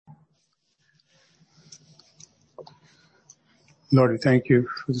Lord, we thank you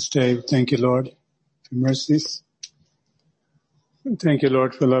for this day. Thank you, Lord, for mercies. And thank you,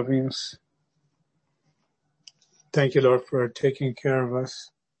 Lord, for loving us. Thank you, Lord, for taking care of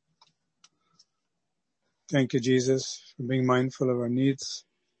us. Thank you, Jesus, for being mindful of our needs,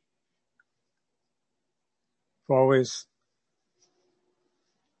 for always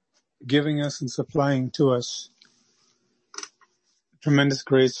giving us and supplying to us tremendous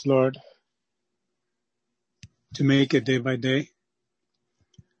grace, Lord, to make it day by day,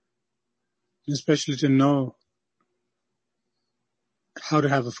 especially to know how to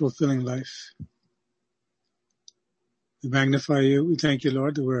have a fulfilling life. We magnify you. We thank you,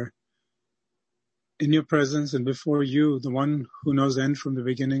 Lord, that we're in your presence and before you, the one who knows the end from the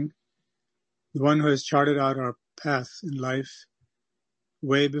beginning, the one who has charted out our path in life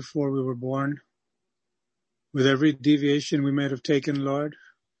way before we were born. With every deviation we may have taken, Lord,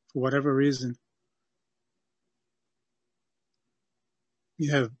 for whatever reason,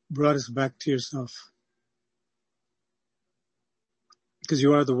 you have brought us back to yourself. Because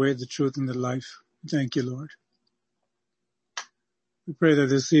you are the way, the truth, and the life. Thank you, Lord. We pray that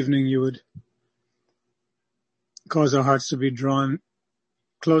this evening you would cause our hearts to be drawn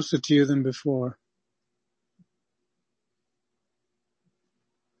closer to you than before.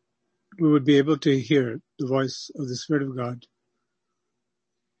 We would be able to hear the voice of the Spirit of God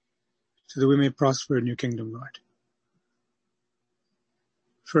so that we may prosper in your kingdom, Lord.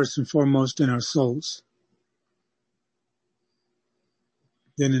 First and foremost in our souls,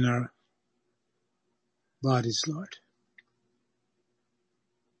 then in our bodies, Lord.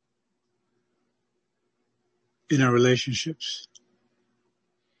 In our relationships.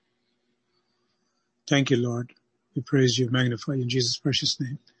 Thank you, Lord. We praise you, magnify you in Jesus' precious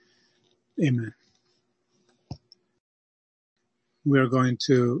name. Amen. We are going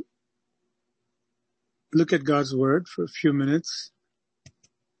to look at God's Word for a few minutes.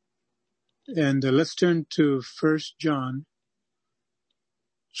 And let's turn to 1 John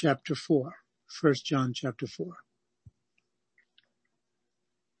chapter 4. 1 John chapter 4.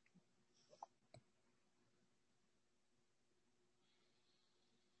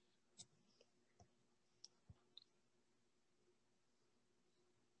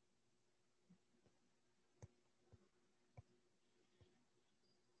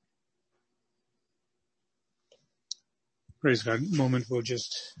 Praise God. A moment, we'll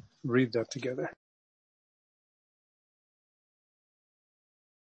just read that together.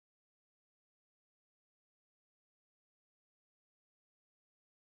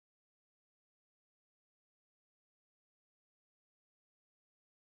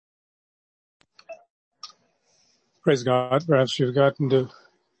 Praise God. Perhaps you've gotten to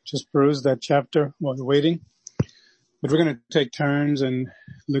just peruse that chapter while you're waiting. But we're going to take turns and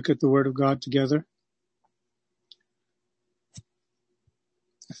look at the Word of God together.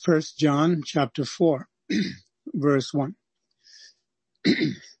 1 John chapter 4, verse 1.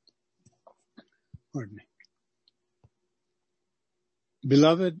 Pardon me.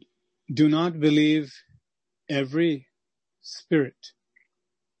 Beloved, do not believe every spirit,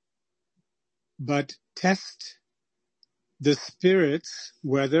 but test the spirits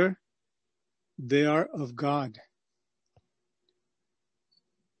whether they are of God.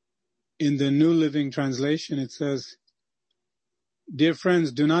 In the New Living Translation, it says, dear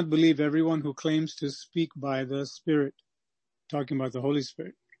friends, do not believe everyone who claims to speak by the Spirit, talking about the Holy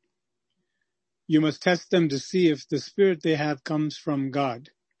Spirit. You must test them to see if the spirit they have comes from God.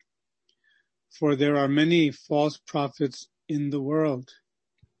 For there are many false prophets in the world.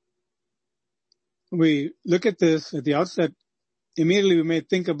 We look at this at the outset, immediately we may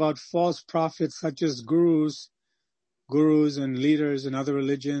think about false prophets such as gurus and leaders in other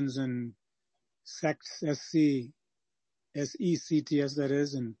religions and sects, S-E-C-T-S that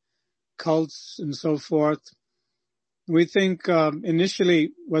is, and cults and so forth. We think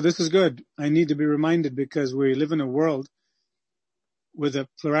initially, well, this is good. I need to be reminded because we live in a world with a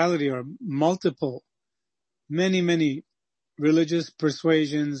plurality or multiple, many religious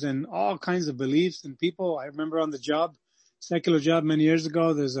persuasions and all kinds of beliefs and people. I remember on the job, secular job many years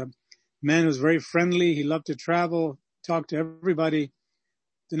ago, there's a man who was very friendly. He loved to travel, talk to everybody.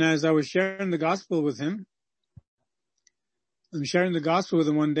 Then as I was sharing the gospel with him, I'm sharing the gospel with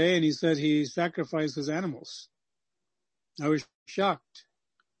him one day, and he said he sacrificed his animals. I was shocked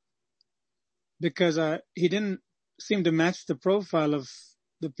because he didn't seem to match the profile of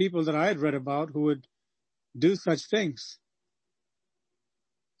the people that I had read about who would do such things.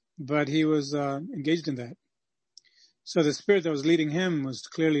 But he was engaged in that. So the spirit that was leading him was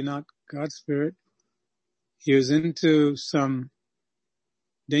clearly not God's spirit. He was into some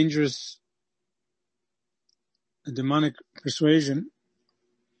dangerous a demonic persuasion,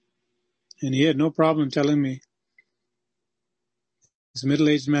 and he had no problem telling me, this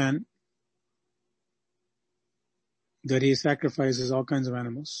middle-aged man, that he sacrifices all kinds of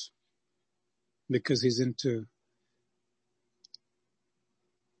animals because he's into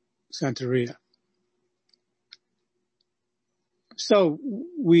Santeria. So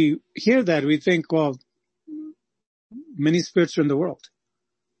we hear that, we think, well, many spirits are in the world,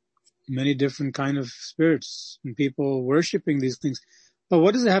 many different kind of spirits, and people worshiping these things. But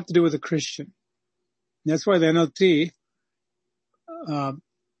what does it have to do with a Christian? That's why the NLT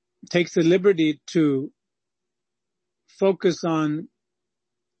takes the liberty to focus on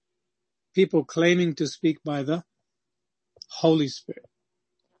people claiming to speak by the Holy Spirit.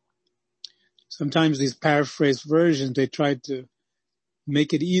 Sometimes these paraphrased versions, they try to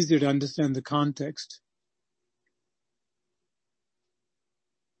make it easier to understand the context.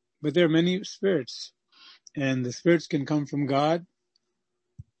 But there are many spirits, and the spirits can come from God,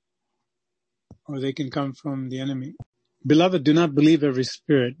 or they can come from the enemy. Beloved, do not believe every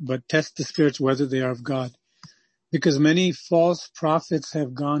spirit, but test the spirits whether they are of God, because many false prophets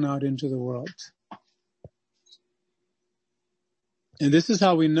have gone out into the world. And this is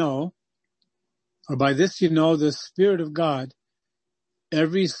how we know, or by this you know the Spirit of God.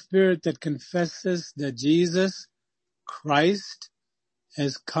 Every spirit that confesses that Jesus Christ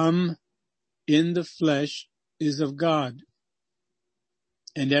has come in the flesh is of God.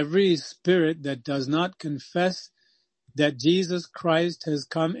 And every spirit that does not confess that Jesus Christ has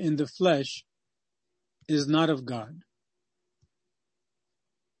come in the flesh is not of God.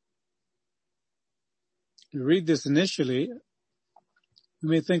 You read this initially, you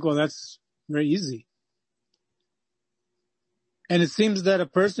may think, well, that's very easy. And it seems that a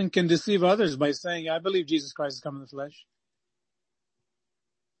person can deceive others by saying, I believe Jesus Christ has come in the flesh.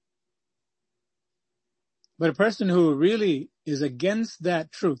 But a person who really is against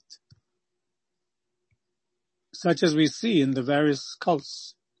that truth, such as we see in the various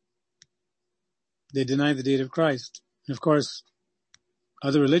cults, they deny the deity of Christ. And of course,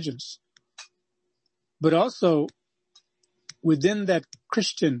 other religions. But also, within that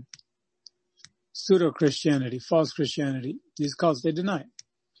Christian, pseudo-Christianity, false Christianity, these cults, they deny it.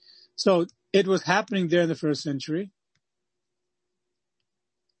 So it was happening there in the first century.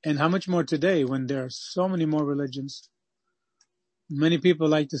 And how much more today when there are so many more religions? Many people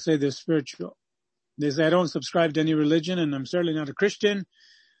like to say they're spiritual. They say, I don't subscribe to any religion and I'm certainly not a Christian,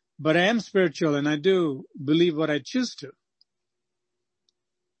 but I am spiritual and I do believe what I choose to.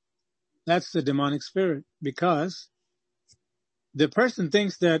 That's the demonic spirit, because the person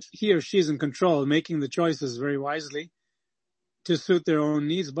thinks that he or she is in control, making the choices very wisely to suit their own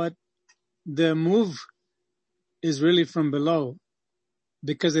needs, but the move is really from below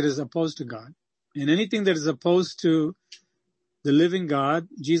because it is opposed to God. And anything that is opposed to the living God,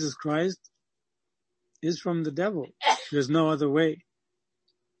 Jesus Christ, is from the devil. There's no other way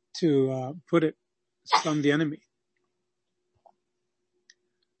to put it. It's from the enemy.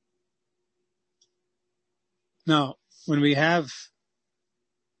 Now, when we have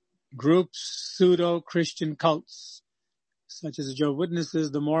groups, pseudo-Christian cults, such as the Jehovah's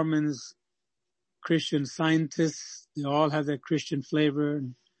Witnesses, the Mormons, Christian Scientists, they all have that Christian flavor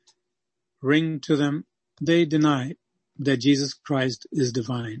and ring to them. They deny that Jesus Christ is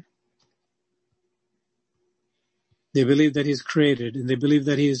divine. They believe that he's created, and they believe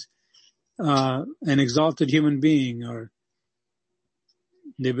that he's an exalted human being, or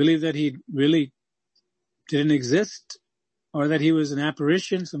they believe that he really didn't exist, or that he was an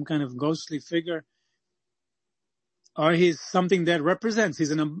apparition, some kind of ghostly figure, or he's something that represents,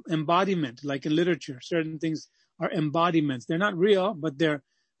 he's an embodiment, like in literature. Certain things are embodiments. They're not real, but they're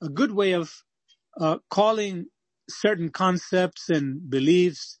a good way of calling certain concepts and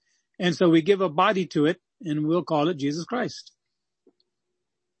beliefs, and so we give a body to it, and we'll call it Jesus Christ.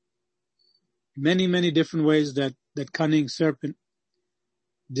 Many, many different ways that cunning serpent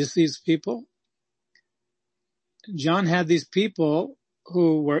deceives people. John had these people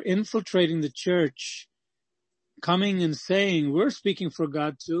who were infiltrating the church, coming and saying, we're speaking for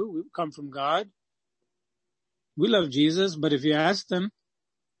God too. We come from God. We love Jesus. But if you ask them,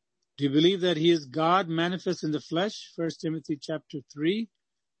 do you believe that he is God manifest in the flesh? 1 Timothy chapter 3.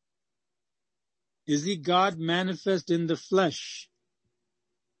 Is he God manifest in the flesh?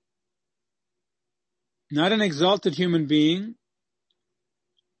 Not an exalted human being,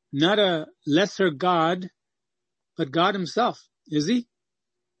 not a lesser God, but God himself. Is he?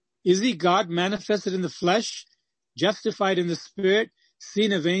 Is he God manifested in the flesh, justified in the spirit,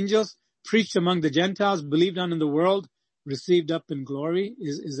 seen of angels, preached among the Gentiles, believed on in the world, received up in glory?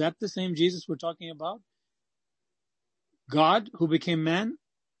 Is that the same Jesus we're talking about? God who became man.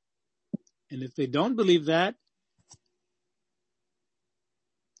 And if they don't believe that,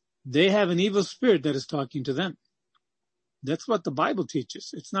 they have an evil spirit that is talking to them. That's what the Bible teaches.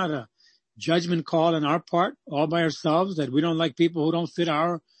 It's not a judgment call on our part all by ourselves that we don't like people who don't fit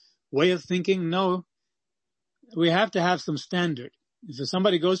our way of thinking. No, we have to have some standard. If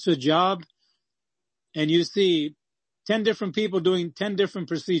somebody goes to a job and you see 10 different people doing 10 different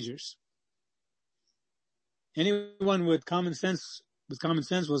procedures, anyone with common sense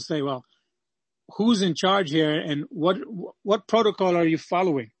will say, well, who's in charge here and what protocol are you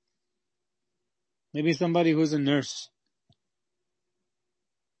following? Maybe somebody who's a nurse.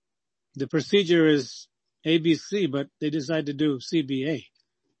 The procedure is ABC, but they decide to do CBA.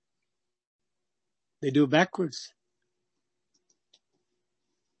 They do backwards.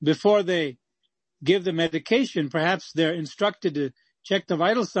 Before they give the medication, perhaps they're instructed to check the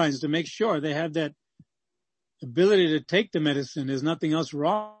vital signs to make sure they have that ability to take the medicine. There's nothing else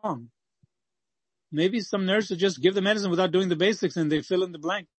wrong. Maybe some nurses just give the medicine without doing the basics and they fill in the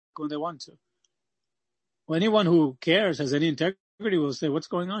blank when they want to. Well, anyone who cares, has any integrity, will say, what's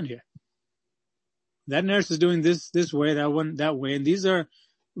going on here? That nurse is doing this way, that one that way. And these are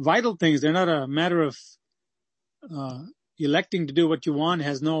vital things. They're not a matter of electing to do what you want. It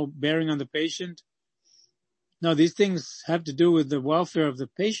has no bearing on the patient. No, these things have to do with the welfare of the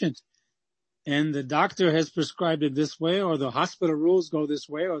patient. And the doctor has prescribed it this way, or the hospital rules go this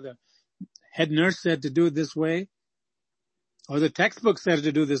way, or the head nurse said to do it this way, or the textbook said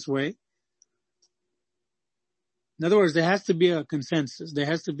to do this way. In other words, there has to be a consensus. There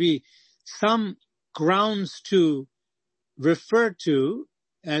has to be some grounds to refer to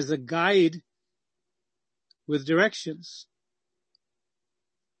as a guide with directions.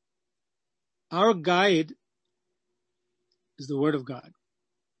 Our guide is the Word of God.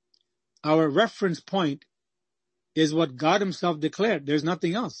 Our reference point is what God Himself declared. There's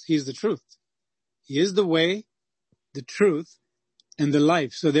nothing else. He is the truth. He is the way, the truth, and the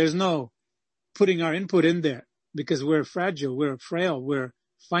life. So there's no putting our input in there because we're fragile, we're frail, we're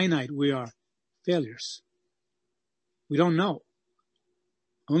finite, we are failures. We don't know.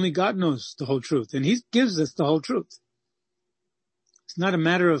 Only God knows the whole truth, and He gives us the whole truth. It's not a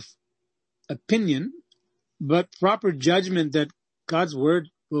matter of opinion, but proper judgment that God's Word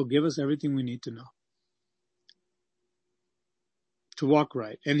will give us everything we need to know to walk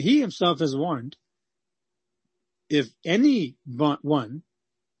right. And He Himself has warned, if anyone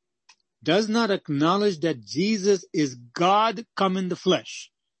does not acknowledge that Jesus is God come in the flesh,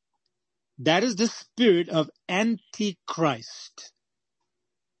 that is the spirit of Antichrist.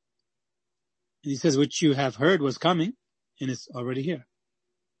 And He says, which you have heard was coming, and it's already here.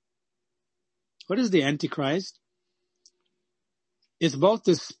 What is the Antichrist? It's both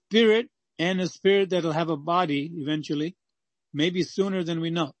the spirit and a spirit that will have a body eventually, maybe sooner than we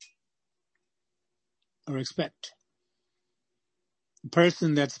know or expect. A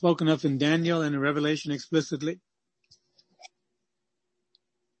person that's spoken of in Daniel and in Revelation explicitly.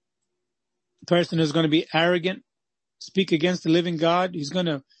 A person who's going to be arrogant, speak against the living God. He's going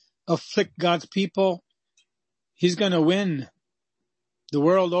to afflict God's people. He's going to win the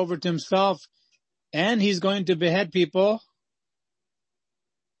world over to himself, and he's going to behead people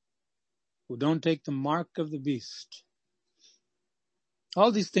who don't take the mark of the beast.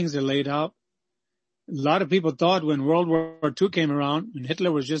 All these things are laid out. A lot of people thought when World War II came around and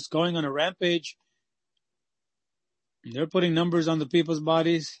Hitler was just going on a rampage, they're putting numbers on the people's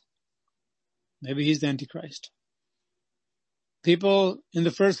bodies. Maybe he's the Antichrist. People in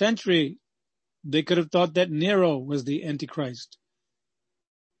the first century, they could have thought that Nero was the Antichrist.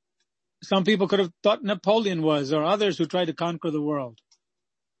 Some people could have thought Napoleon was, or others who tried to conquer the world.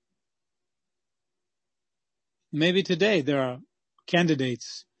 Maybe today there are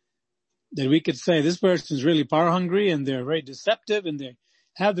candidates that we could say this person is really power hungry and they're very deceptive and they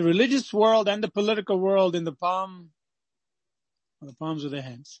have the religious world and the political world in the palms of their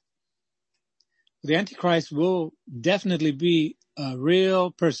hands. The Antichrist will definitely be a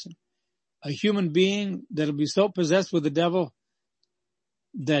real person, a human being that will be so possessed with the devil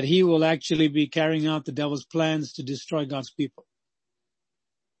that he will actually be carrying out the devil's plans to destroy God's people.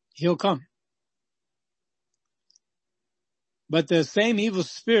 He'll come. But the same evil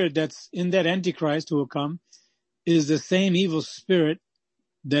spirit that's in that Antichrist who will come is the same evil spirit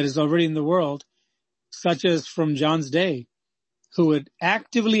that is already in the world, such as from John's day, who would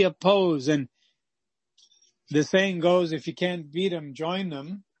actively oppose, and the saying goes, if you can't beat them, join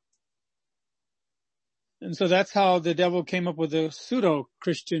them. And so that's how the devil came up with the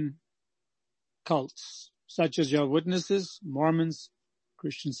pseudo-Christian cults, such as Jehovah's Witnesses, Mormons,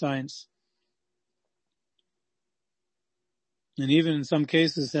 Christian Science. and even in some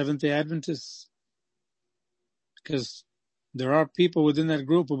cases Seventh-day Adventists, because there are people within that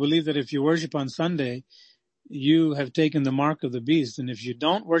group who believe that if you worship on Sunday, you have taken the mark of the beast, and if you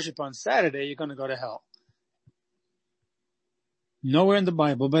don't worship on Saturday, you're going to go to hell. Nowhere in the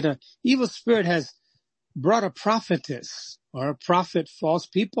Bible, but an evil spirit has brought a prophetess or a prophet, false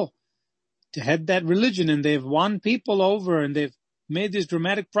people, to head that religion, and they've won people over, and they've made these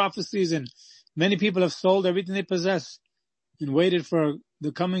dramatic prophecies, and many people have sold everything they possess and waited for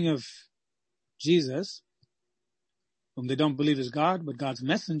the coming of Jesus, whom they don't believe is God, but God's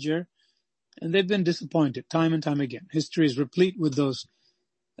messenger, and they've been disappointed time and time again. History is replete with those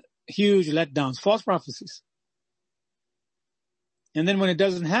huge letdowns, false prophecies. And then when it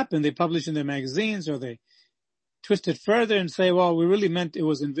doesn't happen, they publish in their magazines, or they twist it further and say, well, we really meant it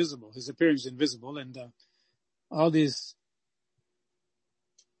was invisible. His appearance is invisible, and all these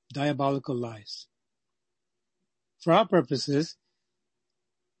diabolical lies. For our purposes,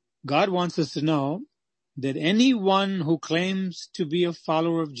 God wants us to know that anyone who claims to be a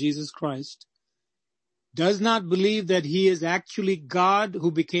follower of Jesus Christ does not believe that he is actually God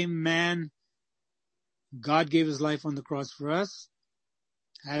who became man. God gave his life on the cross for us,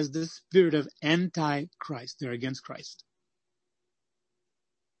 has the spirit of anti-Christ. They're against Christ.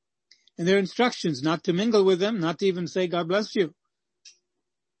 And there are instructions not to mingle with them, not to even say God bless you,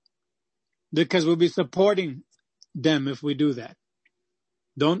 because we'll be supporting them if we do that.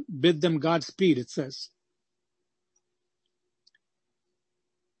 Don't bid them Godspeed, it says.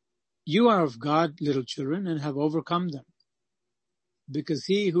 You are of God, little children, and have overcome them, because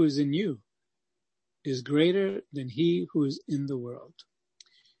he who is in you is greater than he who is in the world.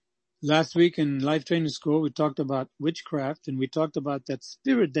 Last week in Life Training School, we talked about witchcraft, and we talked about that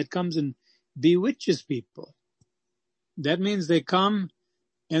spirit that comes and bewitches people. That means they come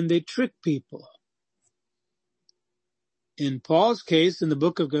and they trick people. In Paul's case, in the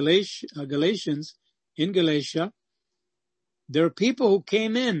book of Galatians, in Galatia, there are people who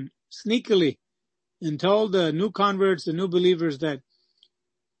came in sneakily and told the new converts, the new believers, that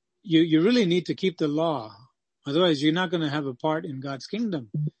you really need to keep the law. Otherwise, you're not going to have a part in God's kingdom.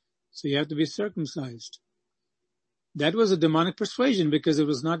 So you have to be circumcised. That was a demonic persuasion because it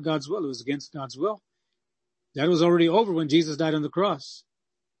was not God's will. It was against God's will. That was already over when Jesus died on the cross.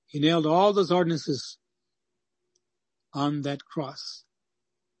 He nailed all those ordinances on that cross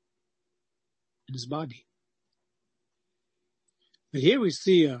in his body. But here we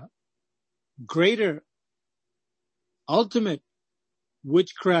see a greater, ultimate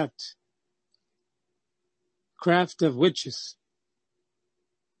witchcraft, craft of witches.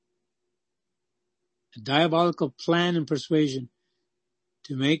 A diabolical plan and persuasion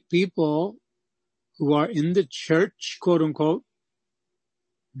to make people who are in the church, quote unquote,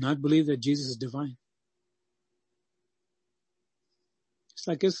 not believe that Jesus is divine. It's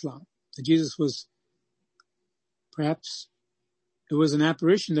like Islam. That Jesus was, perhaps, it was an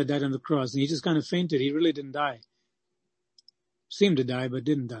apparition that died on the cross, and he just kind of fainted. He really didn't die. Seemed to die, but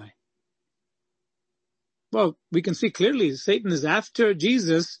didn't die. Well, we can see clearly Satan is after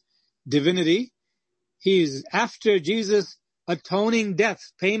Jesus' divinity. He's after Jesus' atoning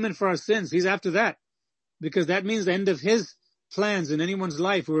death, payment for our sins. He's after that, because that means the end of his plans in anyone's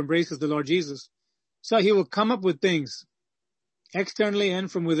life who embraces the Lord Jesus. So he will come up with things externally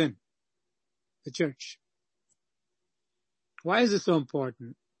and from within the church. Why is this so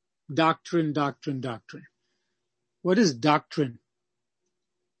important? Doctrine, doctrine, doctrine. What is doctrine?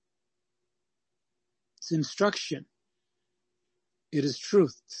 It's instruction. It is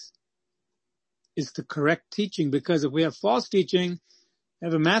truth. It's the correct teaching, because if we have false teaching, I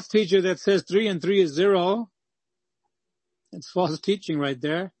have a math teacher that says 3 and 3 is 0. That's false teaching right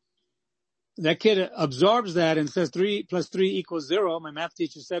there. That kid absorbs that and says 3 plus 3 equals 0. My math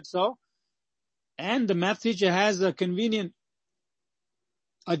teacher said so. And the math teacher has a convenient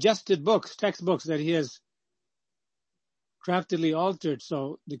adjusted books, textbooks that he has craftily altered.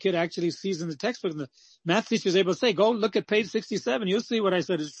 So the kid actually sees in the textbook, and the math teacher is able to say, go look at page 67. You'll see what I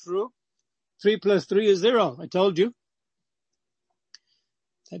said is true. 3 plus 3 is 0. I told you.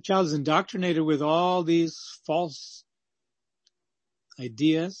 That child is indoctrinated with all these false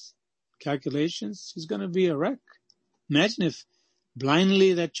ideas, calculations. He's going to be a wreck. Imagine if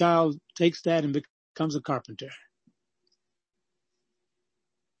blindly that child takes that and becomes a carpenter.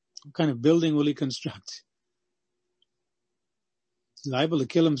 What kind of building will he construct? He's liable to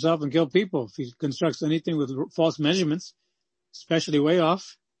kill himself and kill people if he constructs anything with false measurements, especially way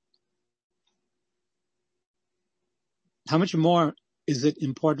off. How much more is it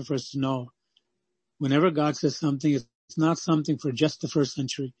important for us to know whenever God says something, it's not something for just the first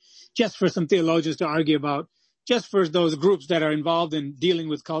century, just for some theologians to argue about just for those groups that are involved in dealing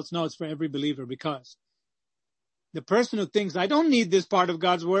with cults. No, it's for every believer, because the person who thinks, I don't need this part of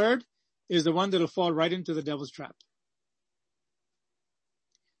God's word, is the one that will fall right into the devil's trap.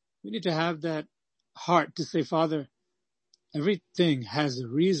 We need to have that heart to say, Father, everything has a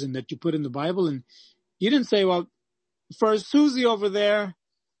reason that you put in the Bible. And you didn't say, well, for Susie over there,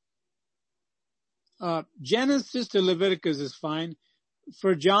 Genesis to Leviticus is fine.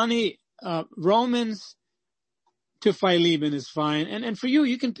 For Johnny, Romans to Philemon is fine. And for you,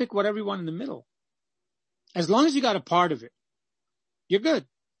 you can pick whatever you want in the middle. As long as you got a part of it, you're good.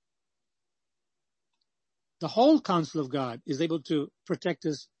 The whole counsel of God is able to protect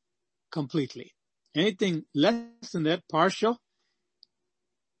us completely. Anything less than that, partial,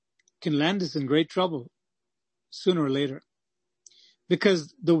 can land us in great trouble sooner or later.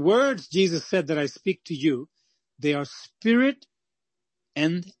 Because the words Jesus said that I speak to you, they are spirit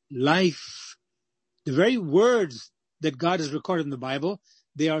and life. The very words that God has recorded in the Bible,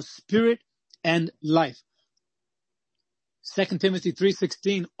 they are spirit and life. 2 Timothy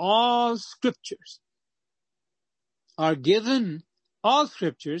 3:16, all scriptures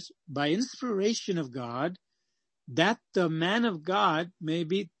by inspiration of God, that the man of God may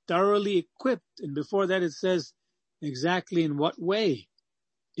be thoroughly equipped. And before that it says exactly in what way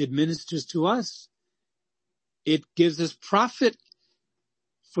it ministers to us. It gives us profit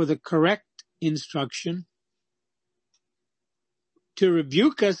for the correct instruction, to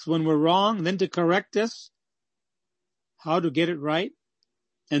rebuke us when we're wrong, and then to correct us how to get it right,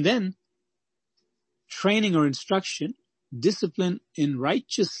 and then training or instruction, discipline in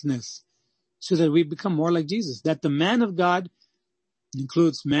righteousness, so that we become more like Jesus. That the man of God,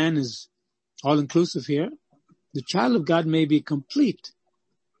 includes man is all-inclusive here, the child of God may be complete,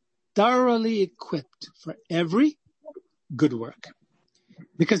 thoroughly equipped for every good work.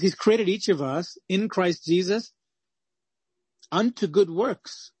 Because he's created each of us in Christ Jesus unto good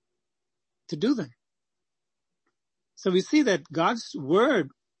works to do them. So we see that God's word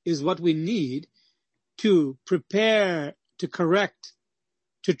is what we need to prepare, to correct,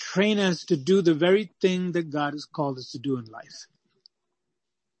 to train us to do the very thing that God has called us to do in life.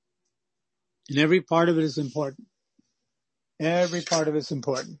 And every part of it is important. Every part of it is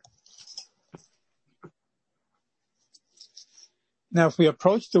important. Now, if we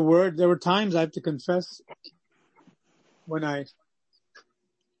approach the word, there were times, I have to confess, when I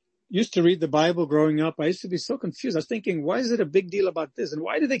used to read the Bible growing up, I used to be so confused. I was thinking, why is it a big deal about this? And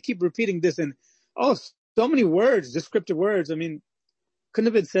why do they keep repeating this? And, so many words, descriptive words. I mean, couldn't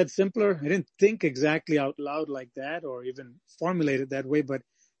have been said simpler. I didn't think exactly out loud like that or even formulate it that way, but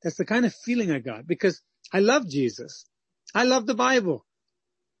that's the kind of feeling I got, because I love Jesus. I love the Bible.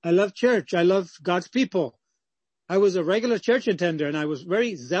 I love church. I love God's people. I was a regular church attender, and I was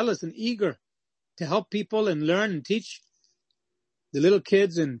very zealous and eager to help people and learn and teach the little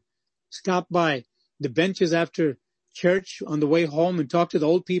kids, and stop by the benches after church on the way home and talk to the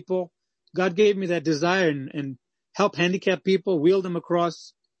old people. God gave me that desire, and help handicapped people, wheel them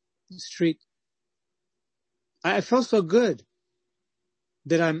across the street. I felt so good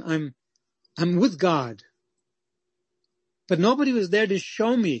that I'm with God. But nobody was there to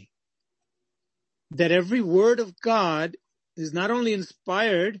show me that every word of God is not only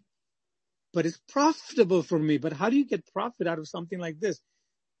inspired, but it's profitable for me. But how do you get profit out of something like this?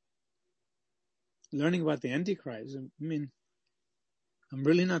 Learning about the Antichrist. I mean, I'm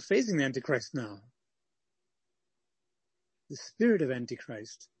really not facing the Antichrist now. The spirit of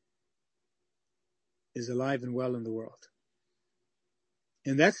Antichrist is alive and well in the world.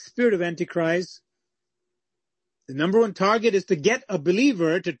 And that spirit of Antichrist, the number one target is to get a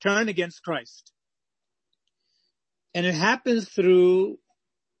believer to turn against Christ. And it happens through,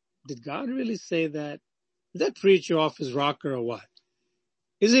 did God really say that? Did that preacher off his rocker or what?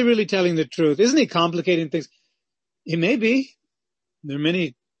 Is he really telling the truth? Isn't he complicating things? He may be. There are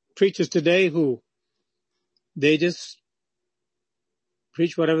many preachers today who they just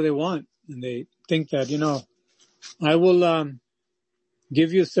preach whatever they want. And they think that, I will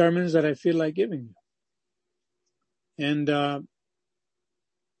give you sermons that I feel like giving you. And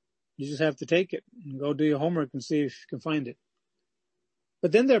you just have to take it and go do your homework and see if you can find it.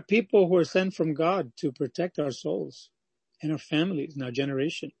 But then there are people who are sent from God to protect our souls and our families and our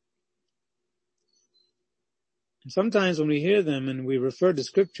generation. And sometimes when we hear them and we refer to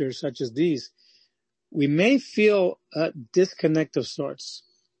scriptures such as these, we may feel a disconnect of sorts.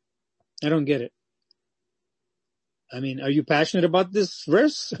 I don't get it. I mean, are you passionate about this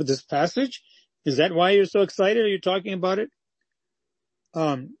verse or this passage? Is that why you're so excited? Are you talking about it?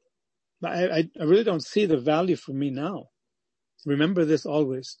 I really don't see the value for me now. Remember this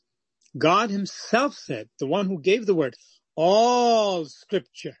always. God himself said, the one who gave the word, all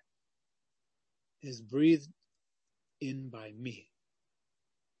scripture is breathed in by me.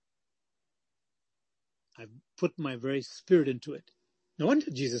 I've put my very spirit into it. No wonder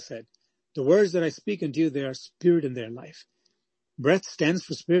Jesus said, the words that I speak unto you, they are spirit in their life. Breath stands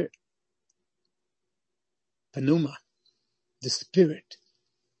for spirit. Pneuma, the spirit.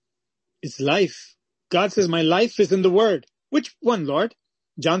 It's life. God says, my life is in the word. Which one, Lord?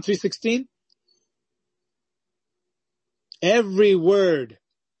 John 3:16. Every word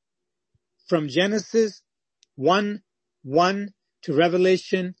from Genesis 1:1 to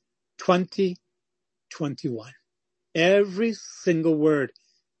Revelation 20:21. Every single word.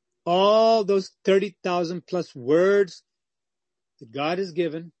 All those 30,000 plus words that God has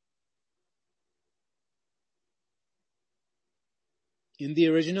given in the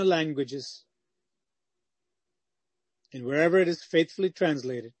original languages and wherever it is faithfully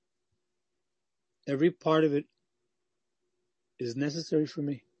translated, every part of it is necessary for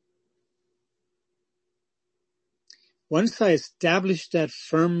me. Once I establish that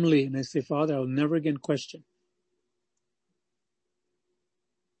firmly and I say, Father, I'll never again question,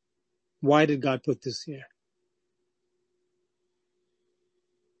 why did God put this here?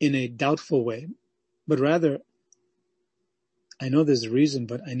 In a doubtful way, but rather, I know there's a reason,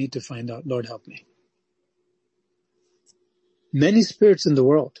 but I need to find out. Lord, help me. Many spirits in the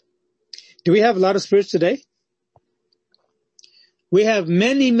world. Do we have a lot of spirits today? We have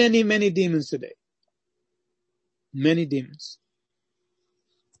many, many, many demons today. Many demons.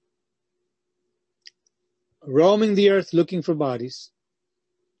 Roaming the earth looking for bodies.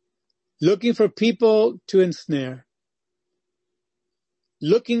 Looking for people to ensnare.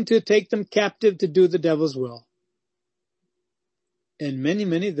 Looking to take them captive to do the devil's will. And many,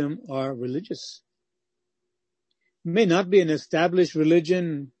 many of them are religious. It may not be an established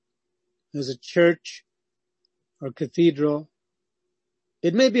religion as a church or cathedral.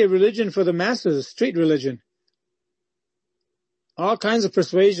 It may be a religion for the masses, a street religion. All kinds of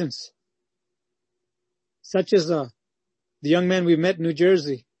persuasions. Such as the young man we met in New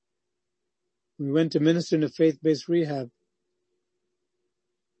Jersey. We went to minister in a faith-based rehab.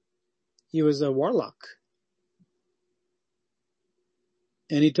 He was a warlock.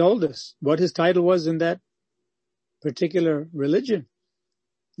 And he told us what his title was in that particular religion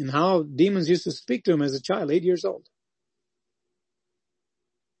and how demons used to speak to him as a child, 8 years old.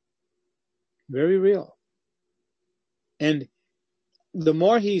 Very real. And the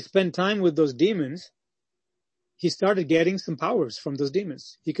more he spent time with those demons, he started getting some powers from those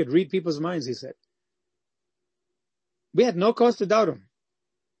demons. He could read people's minds, he said. We had no cause to doubt him.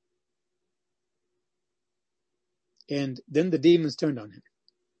 And then the demons turned on him.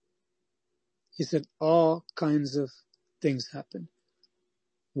 He said all kinds of things happen.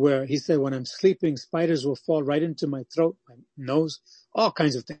 Where he said, when I'm sleeping, spiders will fall right into my throat, my nose, all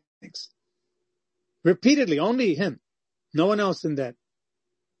kinds of things. Repeatedly, only him. No one else in that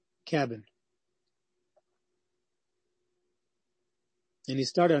cabin. And he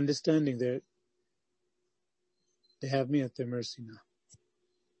started understanding that they have me at their mercy now.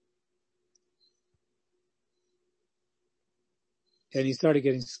 And he started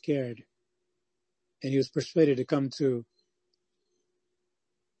getting scared. And he was persuaded to come to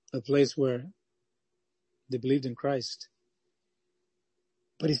a place where they believed in Christ.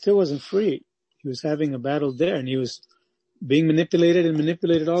 But he still wasn't free. He was having a battle there, and he was being manipulated and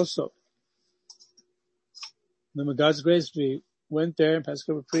manipulated also. Then with God's grace, we went there, and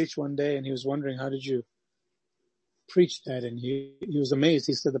Pastor Cooper preached one day, and he was wondering, how did you preach that? And he was amazed.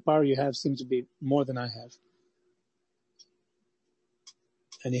 He said, the power you have seems to be more than I have.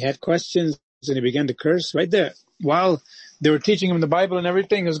 And he had questions, and he began to curse right there. While they were teaching him the Bible and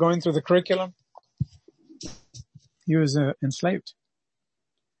everything, he was going through the curriculum. He was enslaved.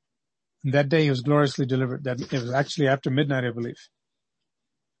 And that day he was gloriously delivered. That it was actually after midnight, I believe.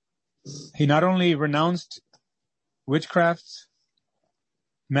 He not only renounced witchcraft,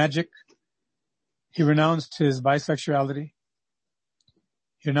 magic, he renounced his bisexuality.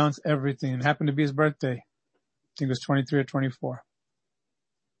 He renounced everything. It happened to be his birthday. I think it was 23 or 24.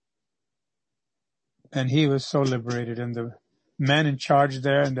 And he was so liberated. And the man in charge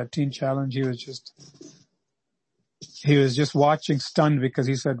there in that teen challenge, he was just watching, stunned, because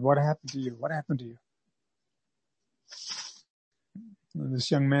he said, what happened to you? What happened to you? And this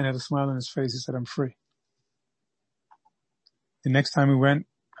young man had a smile on his face. He said, I'm free. The next time we went,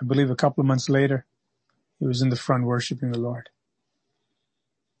 I believe a couple of months later, he was in the front worshiping the Lord.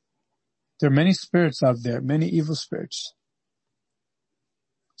 There are many spirits out there, many evil spirits.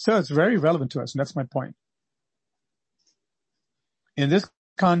 So it's very relevant to us, and that's my point. In this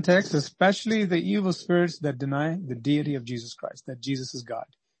context, especially the evil spirits that deny the deity of Jesus Christ, that Jesus is God.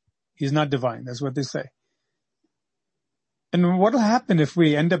 He's not divine. That's what they say. And what will happen if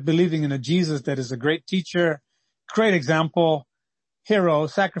we end up believing in a Jesus that is a great teacher, great example, hero,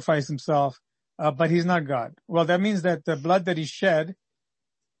 sacrificed himself, but he's not God? Well, that means that the blood that he shed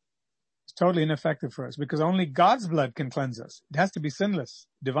is totally ineffective for us, because only God's blood can cleanse us. It has to be sinless,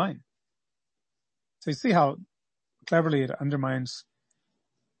 divine. So you see how cleverly it undermines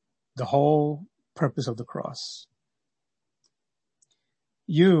the whole purpose of the cross.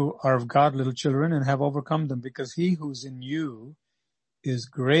 You are of God, little children, and have overcome them, because he who's in you is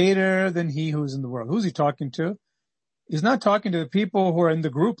greater than he who's in the world. Who's he talking to? He's not talking to the people who are in the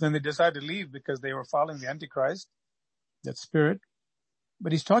group, then they decide to leave because they were following the Antichrist, that spirit.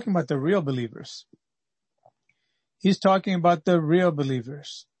 But he's talking about the real believers. He's talking about the real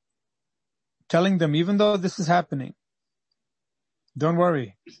believers, telling them, even though this is happening, don't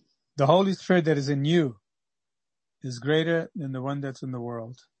worry. The Holy Spirit that is in you is greater than the one that's in the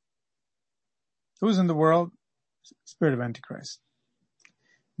world. Who's in the world? Spirit of Antichrist.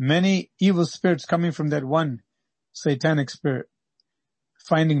 Many evil spirits coming from that one satanic spirit,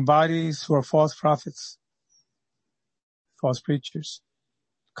 finding bodies who are false prophets, false preachers,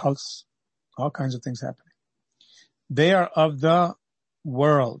 cults, all kinds of things happening. They are of the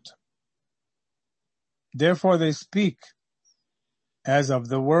world. Therefore they speak as of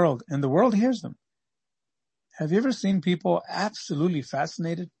the world, and the world hears them. Have you ever seen people absolutely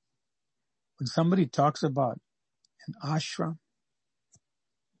fascinated when somebody talks about an ashram?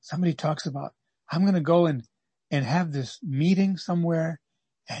 Somebody talks about, I'm going to go and have this meeting somewhere,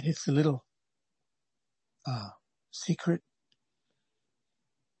 and it's a little secret,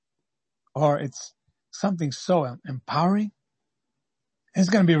 or it's something so empowering. It's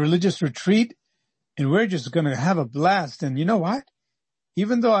going to be a religious retreat, and we're just going to have a blast. And you know what?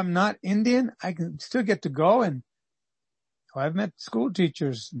 Even though I'm not Indian, I can still get to go, and I've met school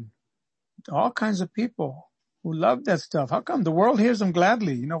teachers and all kinds of people who love that stuff. How come the world hears them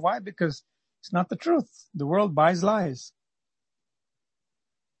gladly? You know why? Because it's not the truth. The world buys lies.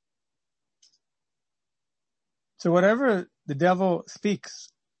 So whatever the devil speaks,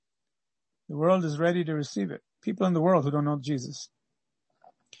 the world is ready to receive it. People in the world who don't know Jesus.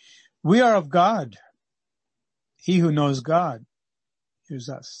 We are of God. He who knows God hears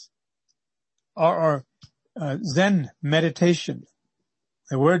us. Or Zen meditation.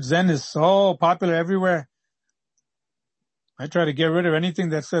 The word Zen is so popular everywhere. I try to get rid of anything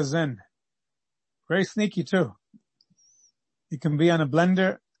that says Zen. Very sneaky too. It can be on a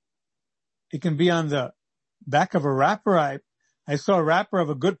blender. It can be on the back of a wrapper. I saw a wrapper of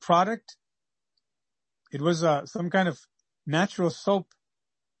a good product. It was some kind of natural soap.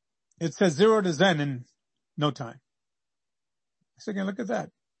 It says 0 to Zen in no time. I said, look at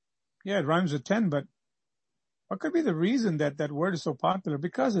that. Yeah, it rhymes with 10, but what could be the reason that that word is so popular?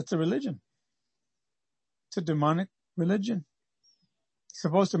 Because it's a religion. It's a demonic religion. It's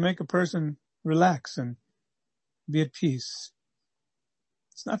supposed to make a person relax and be at peace.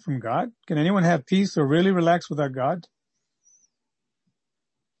 It's not from God. Can anyone have peace or really relax without God?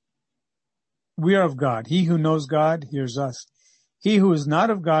 We are of God. He who knows God hears us. He who is not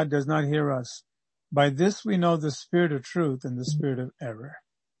of God does not hear us. By this we know the spirit of truth and the spirit of error.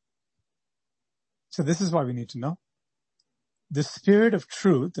 So this is why we need to know. The spirit of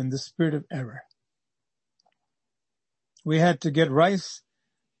truth and the spirit of error. We had to get rice,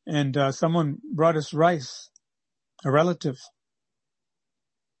 and someone brought us rice, a relative.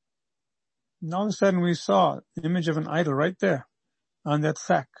 And all of a sudden we saw the image of an idol right there on that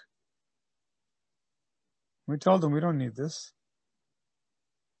sack. We told them we don't need this.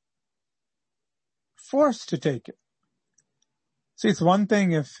 Forced to take it. See, it's one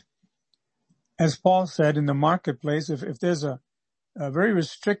thing if, as Paul said, in the marketplace, if there's a very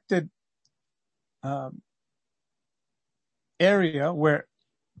restricted area where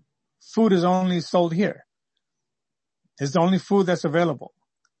food is only sold here. It's the only food that's available.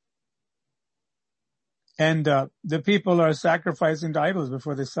 And the people are sacrificing to idols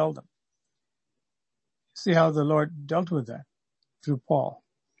before they sell them. See how the Lord dealt with that through Paul.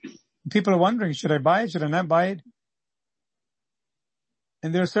 People are wondering, should I buy it? Should I not buy it?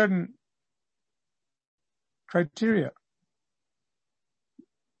 And there are certain criteria.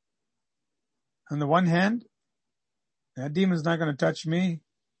 On the one hand, that demon's not going to touch me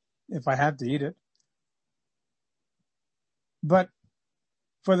if I have to eat it. But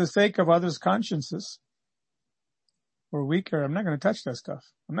for the sake of others' consciences or weaker, I'm not going to touch that stuff.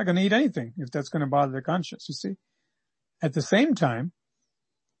 I'm not going to eat anything if that's going to bother their conscience, you see. At the same time,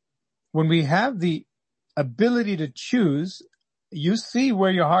 when we have the ability to choose You see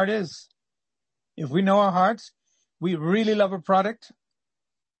where your heart is. If we know our hearts, we really love a product,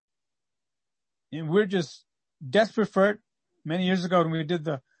 and we're just desperate for it. Many years ago when we did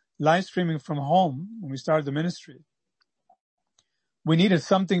the live streaming from home, when we started the ministry, we needed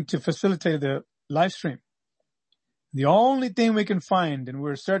something to facilitate the live stream. The only thing we can find, and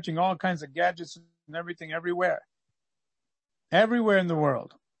we're searching all kinds of gadgets and everything everywhere in the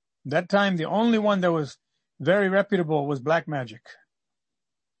world. That time, the only one that was very reputable was Black Magic.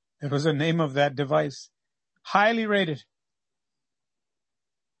 It was the name of that device. Highly rated.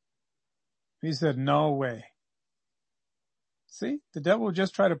 He said, no way. See, the devil will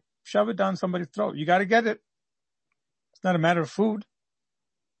just try to shove it down somebody's throat. You got to get it. It's not a matter of food.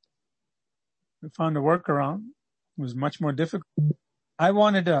 We found a workaround. It was much more difficult. I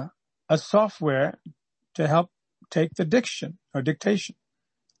wanted a software to help take the dictation.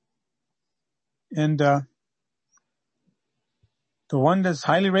 And the one that's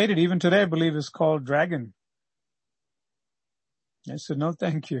highly rated even today, I believe, is called Dragon. I said, no,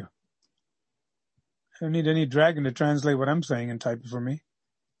 thank you. I don't need any dragon to translate what I'm saying and type it for me.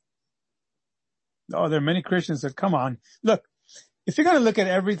 Oh, there are many Christians that, come on. Look, if you're going to look at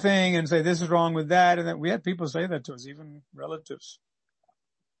everything and say this is wrong with that, and that, we had people say that to us, even relatives.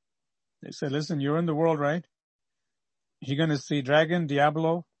 They said, listen, you're in the world, right? You're going to see Dragon,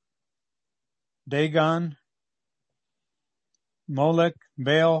 Diablo, Dagon, Molech,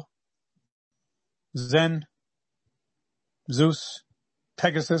 Baal, Zen, Zeus,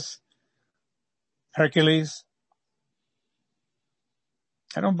 Pegasus, Hercules.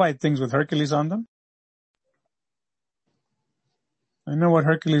 I don't buy things with Hercules on them. I know what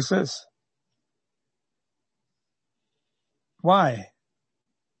Hercules is. Why?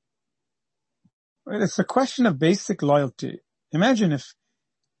 It's a question of basic loyalty. Imagine if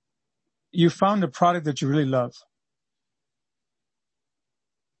you found a product that you really love,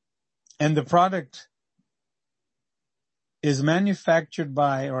 and the product is manufactured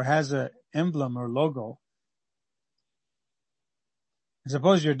by or has an emblem or logo.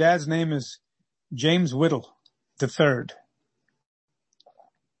 Suppose your dad's name is James Whittle III.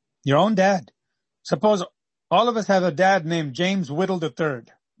 Your own dad. Suppose all of us have a dad named James Whittle III.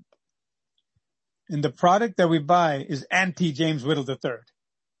 And the product that we buy is anti-James Whittle III.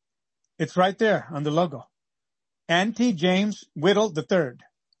 It's right there on the logo. Anti-James Whittle III.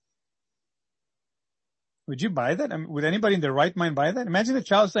 Would you buy that? I mean, would anybody in their right mind buy that? Imagine a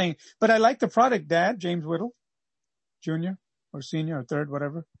child saying, but I like the product, Dad, James Whittle, Jr. or Senior or Third,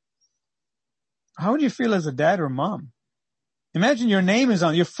 whatever. How would you feel as a dad or mom? Imagine your name is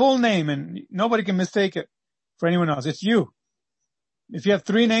on, your full name, and nobody can mistake it for anyone else. It's you. If you have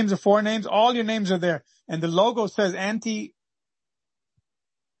 3 names or 4 names, all your names are there. And the logo says anti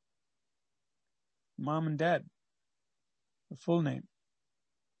mom and dad. The full name.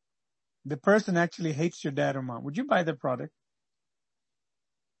 The person actually hates your dad or mom. Would you buy the product?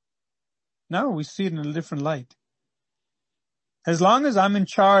 No, we see it in a different light. As long as I'm in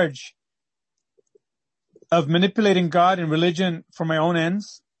charge of manipulating God and religion for my own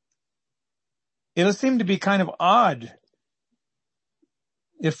ends, it'll seem to be kind of odd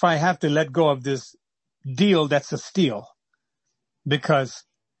if I have to let go of this deal that's a steal because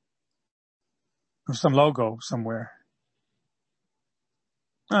of some logo somewhere.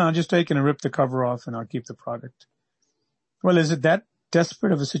 No, I'll just take it and rip the cover off and I'll keep the product. Well, is it that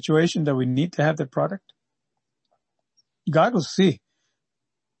desperate of a situation that we need to have that product? God will see.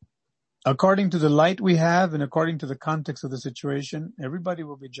 According to the light we have and according to the context of the situation, everybody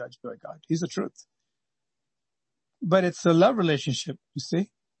will be judged by God. He's the truth. But it's a love relationship, you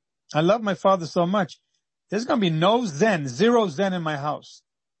see. I love my father so much. There's going to be no Zen, 0 Zen in my house.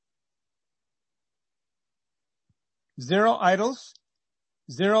 0 idols,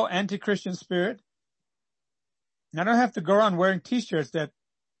 0 anti-Christian spirit. And I don't have to go around wearing t-shirts that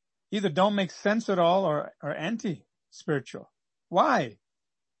either don't make sense at all or are anti-spiritual. Why?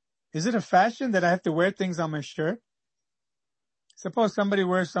 Is it a fashion that I have to wear things on my shirt? Suppose somebody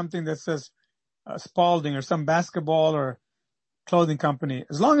wears something that says Spalding or some basketball or clothing company.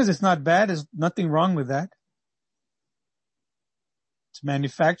 As long as it's not bad, there's nothing wrong with that. It's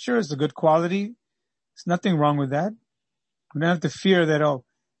manufactured, it's a good quality. There's nothing wrong with that. We don't have to fear that, oh,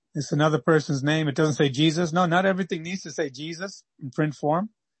 it's another person's name. It doesn't say Jesus. No, not everything needs to say Jesus in print form.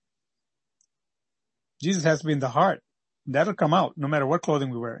 Jesus has to be in the heart. That'll come out no matter what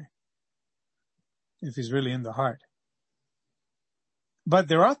clothing we're wearing, if he's really in the heart. But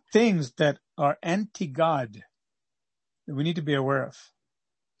there are things that are anti-God that we need to be aware of.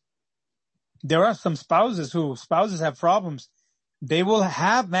 There are some spouses have problems. They will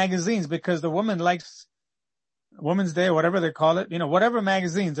have magazines because the woman likes Women's Day, whatever they call it, whatever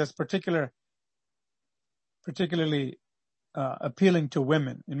magazines that's particularly appealing to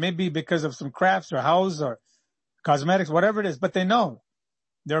women. It may be because of some crafts or house or cosmetics, whatever it is, but they know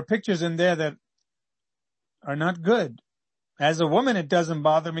there are pictures in there that are not good. As a woman, it doesn't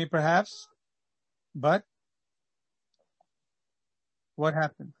bother me perhaps, but what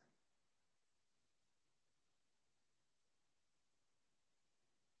happened?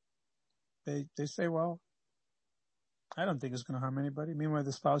 They say, well, I don't think it's going to harm anybody. Meanwhile,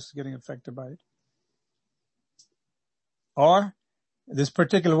 the spouse is getting affected by it. Or this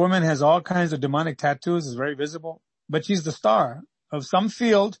particular woman has all kinds of demonic tattoos, is very visible, but she's the star of some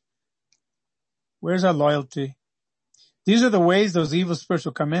field. Where's our loyalty? These are the ways those evil spirits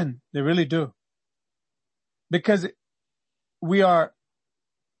will come in. They really do. Because we are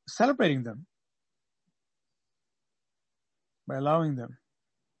celebrating them by allowing them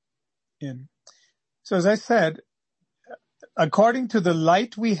in. So as I said, according to the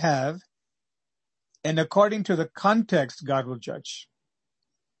light we have and according to the context, God will judge.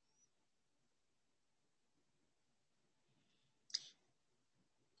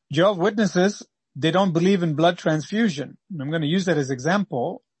 Jehovah's Witnesses, they don't believe in blood transfusion. I'm going to use that as an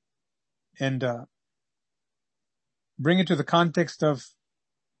example and bring it to the context of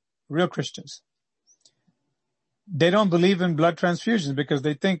real Christians. They don't believe in blood transfusions because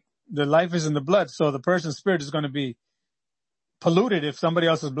they think the life is in the blood, so the person's spirit is going to be polluted if somebody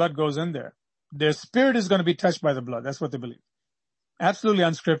else's blood goes in there. Their spirit is going to be touched by the blood. That's what they believe. Absolutely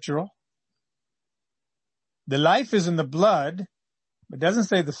unscriptural. The life is in the blood, but it doesn't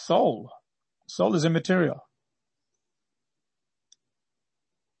say the soul. Soul is immaterial.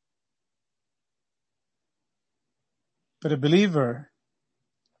 But a believer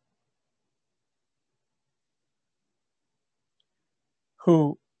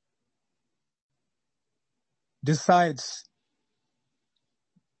who decides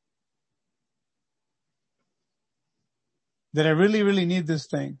that I really, really need this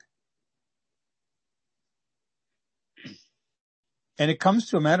thing, and it comes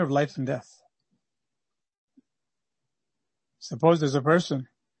to a matter of life and death. Suppose there's a person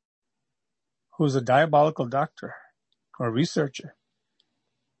who's a diabolical doctor or researcher,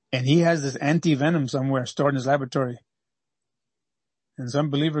 and he has this anti-venom somewhere stored in his laboratory, and some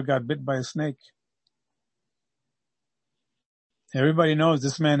believer got bit by a snake. Everybody knows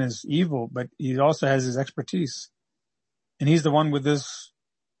this man is evil, but he also has his expertise. And he's the one with this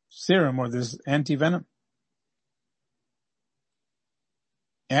serum or this anti-venom.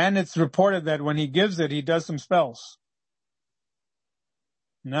 And it's reported that when he gives it, he does some spells.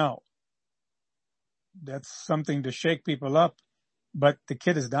 Now, that's something to shake people up, but the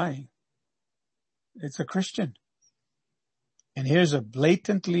kid is dying. It's a Christian. And here's a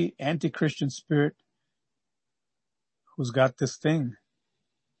blatantly anti-Christian spirit who's got this thing.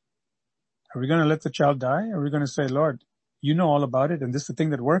 Are we going to let the child die? Or are we going to say, Lord, you know all about it, and this is the thing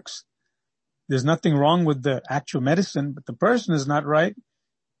that works? There's nothing wrong with the actual medicine, but the person is not right,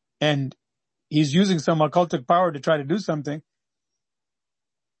 and he's using some occultic power to try to do something.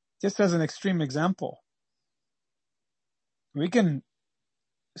 Just as an extreme example. We can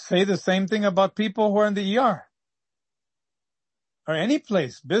say the same thing about people who are in the ER. Or any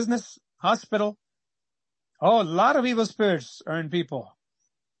place, business, hospital. Oh, a lot of evil spirits are in people.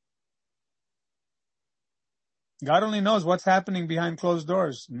 God only knows what's happening behind closed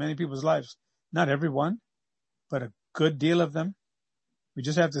doors in many people's lives. Not everyone, but a good deal of them. We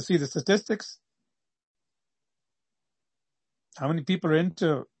just have to see the statistics. How many people are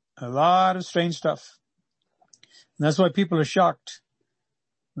into a lot of strange stuff. And that's why people are shocked.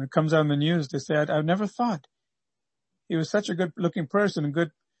 When it comes out in the news, they say, I've never thought. He was such a good looking person, a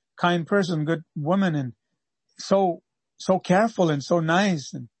good, kind person, good woman, and so careful and so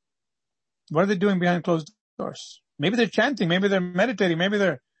nice. And what are they doing behind closed doors? Maybe they're chanting, maybe they're meditating, maybe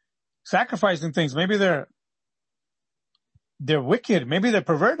they're sacrificing things, maybe they're wicked, maybe they're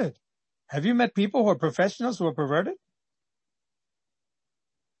perverted. Have you met people who are professionals who are perverted?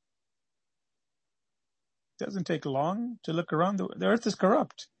 It doesn't take long to look around. The earth is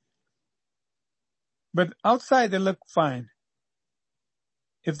corrupt. But outside they look fine.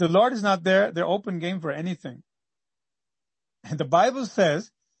 If the Lord is not there, they're open game for anything. And the Bible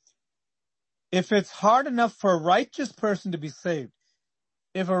says, if it's hard enough for a righteous person to be saved,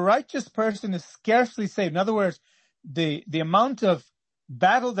 if a righteous person is scarcely saved, in other words, the amount of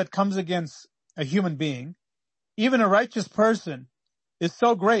battle that comes against a human being, even a righteous person, is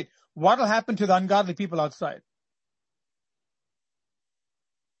so great, what will happen to the ungodly people outside?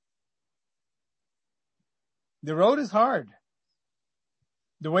 The road is hard.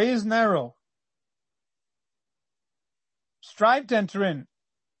 The way is narrow. strive to enter in.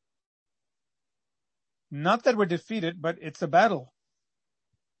 Not that we're defeated, but it's a battle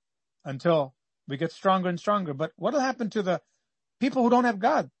until we get stronger and stronger. But what will happen to the people who don't have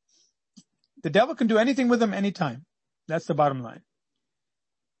God? The devil can do anything with them anytime. That's the bottom line.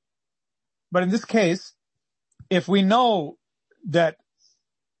 But in this case, if we know that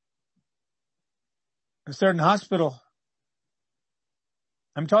a certain hospital,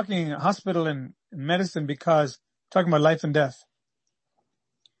 I'm talking hospital in medicine because I'm talking about life and death.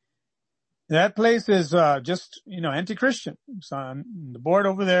 That place is just, anti-Christian. It's on the board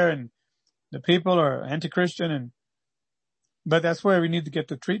over there, and the people are anti-Christian, but that's where we need to get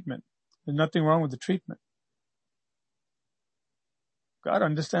the treatment. There's nothing wrong with the treatment. God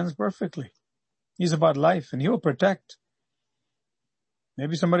understands perfectly. He's about life, and He will protect.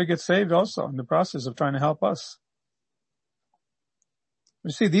 Maybe somebody gets saved also in the process of trying to help us.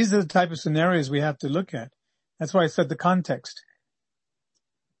 You see, these are the type of scenarios we have to look at. That's why I said the context.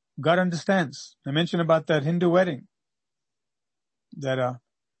 God understands. I mentioned about that Hindu wedding that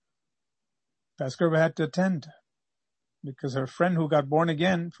Pastor Gerber had to attend because her friend who got born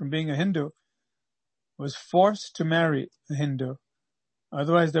again from being a Hindu was forced to marry a Hindu.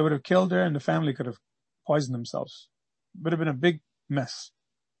 Otherwise, they would have killed her and the family could have poisoned themselves. It would have been a big mess.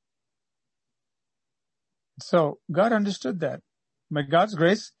 So God understood that. By God's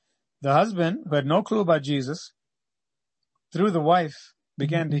grace, the husband, who had no clue about Jesus, through the wife,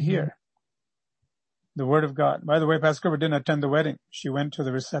 began to hear the word of God. By the way, Pastor Gerber didn't attend the wedding. She went to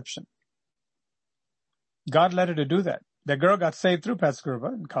the reception. God led her to do that. That girl got saved through Pastor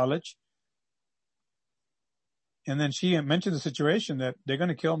Gerber in college. And then she mentioned the situation that they're going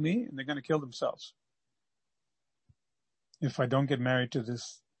to kill me and they're going to kill themselves if I don't get married to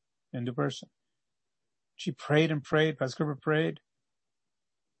this Hindu person. She prayed and prayed. Pastor Gerber prayed.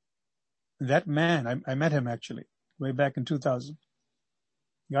 That man, I met him actually way back in 2000.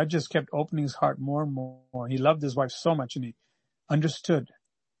 God just kept opening his heart more and more. He loved his wife so much and he understood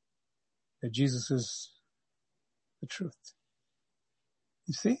that Jesus is the truth.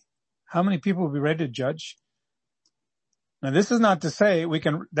 You see? How many people will be ready to judge? Now this is not to say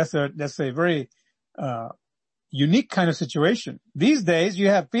that's a very, unique kind of situation. These days you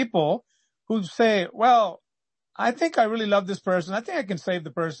have people who say, well, I think I really love this person. I think I can save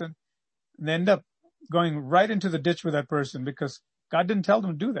the person. And they end up going right into the ditch with that person because God didn't tell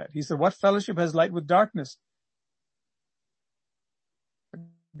them to do that. He said, what fellowship has light with darkness?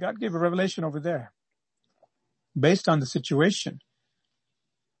 God gave a revelation over there based on the situation.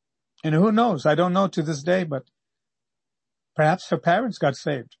 And who knows? I don't know to this day, but perhaps her parents got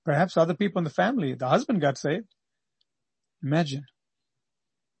saved. Perhaps other people in the family, the husband got saved. Imagine.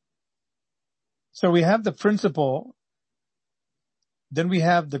 So we have the principle, then we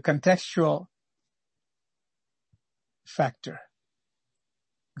have the contextual factor.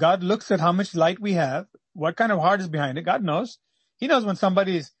 God looks at how much light we have, what kind of heart is behind it. God knows. He knows when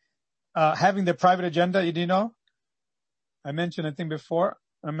somebody's having their private agenda. You know? I mentioned, I think before,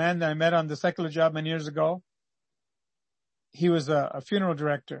 a man that I met on the secular job many years ago. He was a funeral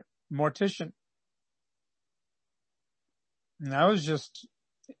director, mortician. And I was just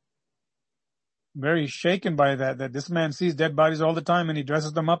very shaken by that this man sees dead bodies all the time and he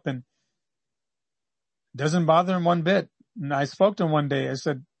dresses them up and doesn't bother him one bit. And I spoke to him one day. I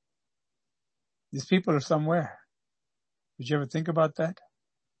said, these people are somewhere. Did you ever think about that?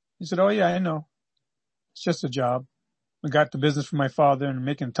 He said, oh yeah, I know. It's just a job. I got the business from my father and I'm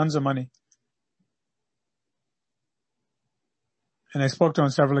making tons of money. And I spoke to him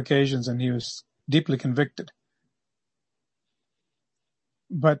on several occasions and he was deeply convicted.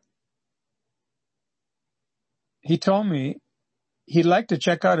 But he told me he'd like to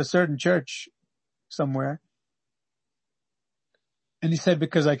check out a certain church somewhere. And he said,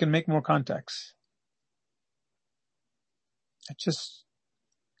 because I can make more contacts. It just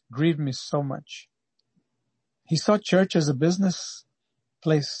grieved me so much. He saw church as a business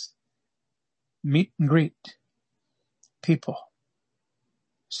place. Meet and greet people.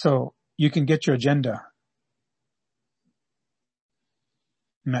 So you can get your agenda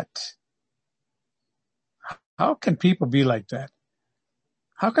met. How can people be like that?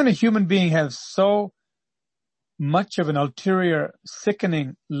 How can a human being have so much of an ulterior,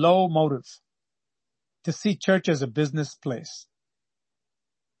 sickening, low motive to see church as a business place?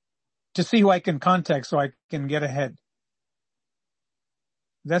 To see who I can contact so I can get ahead.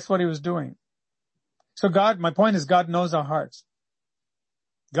 That's what he was doing. So my point is God knows our hearts.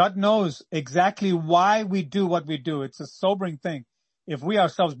 God knows exactly why we do what we do. It's a sobering thing. If we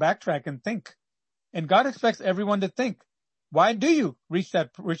ourselves backtrack and think, and God expects everyone to think, why do you reach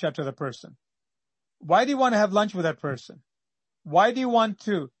out to the person? Why do you want to have lunch with that person? Why do you want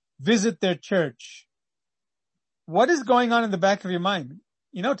to visit their church? What is going on in the back of your mind?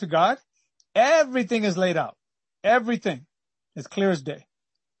 You know, to God, everything is laid out. Everything is clear as day.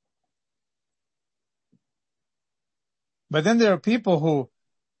 But then there are people who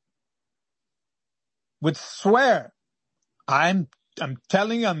would swear, I'm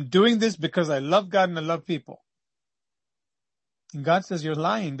telling you, I'm doing this because I love God and I love people. And God says, you're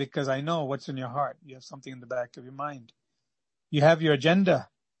lying because I know what's in your heart. You have something in the back of your mind. You have your agenda.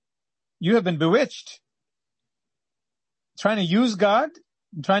 You have been bewitched. Trying to use God,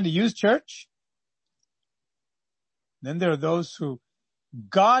 trying to use church. Then there are those who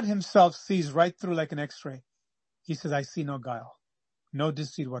God himself sees right through like an x-ray. He says, I see no guile, no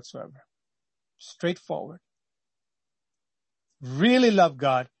deceit whatsoever. Straightforward. Really love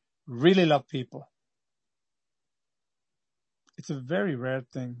God, really love people. It's a very rare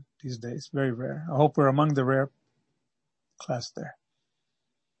thing these days, very rare. I hope we're among the rare class there.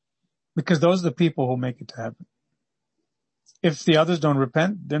 Because those are the people who make it to heaven. If the others don't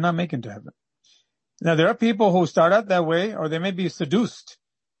repent, they're not making it to heaven. Now, there are people who start out that way, or they may be seduced.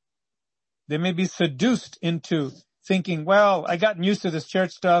 They may be seduced into thinking, well, I gotten used to this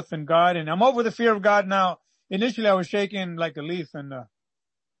church stuff and God, and I'm over the fear of God now. Initially, I was shaking like a leaf on a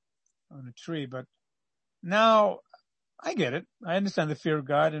tree, but now I get it. I understand the fear of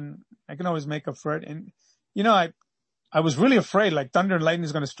God, and I can always make up for it. And, you know, I was really afraid, like thunder and lightning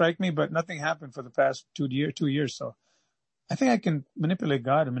is going to strike me, but nothing happened for the past 2 years. So I think I can manipulate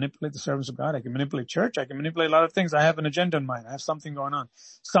God and manipulate the servants of God. I can manipulate church. I can manipulate a lot of things. I have an agenda in mind. I have something going on.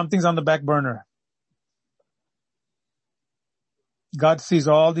 Something's on the back burner. God sees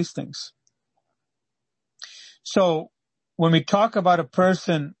all these things. So when we talk about a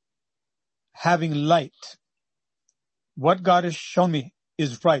person having light, what God has shown me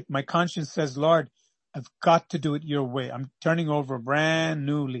is right. My conscience says, Lord, I've got to do it your way. I'm turning over a brand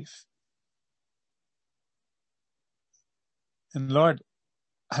new leaf. And Lord,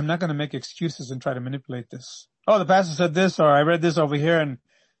 I'm not going to make excuses and try to manipulate this. Oh, the pastor said this, or I read this over here, and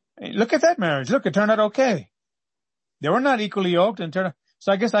hey, look at that marriage. Look, it turned out okay. They were not equally yoked and turned out.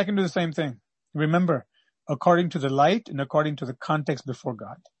 So I guess I can do the same thing. Remember, according to the light and according to the context before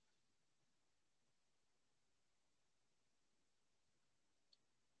God.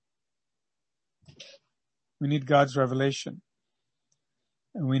 We need God's revelation.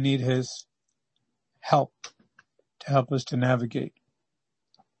 And we need his help to help us to navigate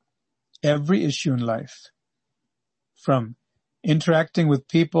every issue in life, from interacting with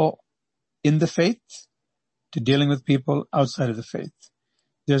people in the faith to dealing with people outside of the faith.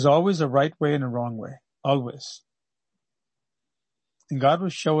 There's always a right way and a wrong way. Always. And God will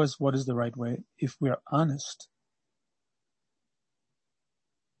show us what is the right way if we are honest.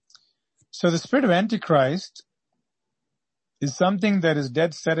 So the spirit of Antichrist is something that is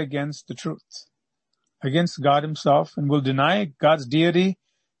dead set against the truth, against God himself, and will deny God's deity,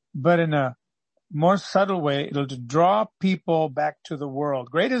 but in a more subtle way, it'll draw people back to the world.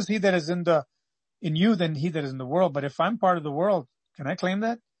 Greater is he that is in you than he that is in the world. But if I'm part of the world, can I claim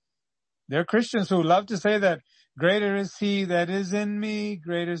that? There are Christians who love to say that greater is he that is in me,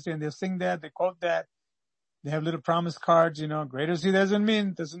 greater is he, and they'll sing that, they quote that. They have little promise cards, greater is he that is in me,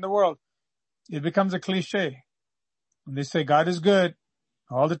 that's in the world. It becomes a cliche. When they say God is good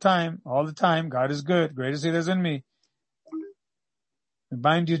all the time, God is good, greater is he that is in me. We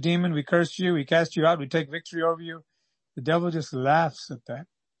bind you, demon, we curse you, we cast you out, we take victory over you. The devil just laughs at that.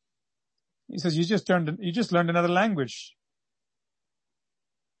 He says, you just learned another language.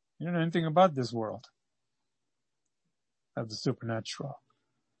 You don't know anything about this world of the supernatural.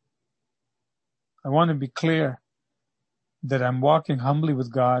 I want to be clear that I'm walking humbly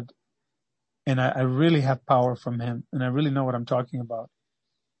with God, and I really have power from him, and I really know what I'm talking about.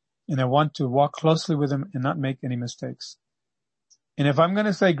 And I want to walk closely with him and not make any mistakes. And if I'm going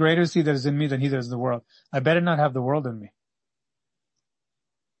to say greater is he that is in me than he that is in the world, I better not have the world in me.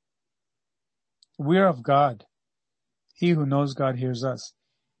 We are of God. He who knows God hears us.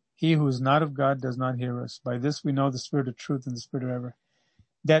 He who is not of God does not hear us. By this we know the spirit of truth and the spirit of error.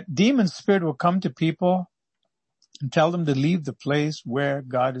 That demon spirit will come to people and tell them to leave the place where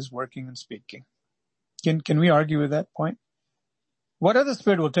God is working and speaking. Can we argue with that point? What other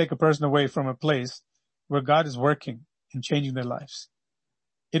spirit will take a person away from a place where God is working and changing their lives?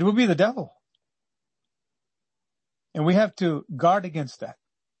 It will be the devil. And we have to guard against that.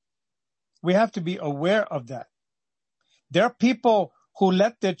 We have to be aware of that. There are people who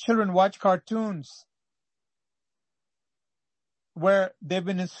let their children watch cartoons where they've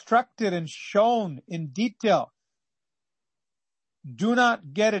been instructed and shown in detail. Do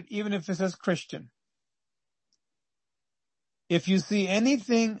not get it even if it says Christian. if you see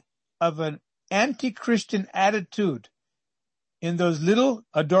anything of an anti-Christian attitude in those little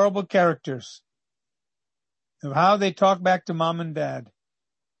adorable characters, of how they talk back to mom and dad,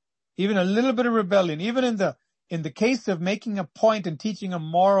 even a little bit of rebellion, even in the case of making a point and teaching a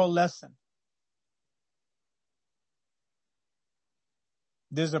moral lesson,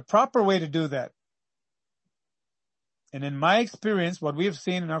 there's a proper way to do that. And in my experience, what we have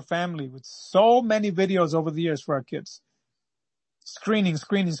seen in our family with so many videos over the years for our kids, screening.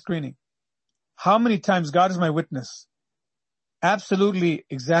 How many times, God is my witness, absolutely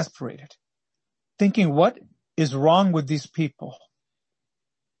exasperated, thinking, what is wrong with these people?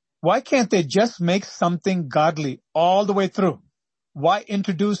 Why can't they just make something godly all the way through? Why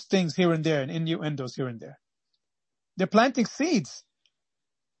introduce things here and there and innuendos here and there? They're planting seeds.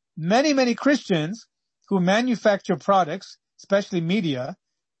 Many Christians who manufacture products, especially media,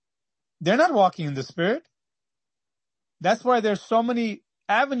 they're not walking in the Spirit. That's why there's so many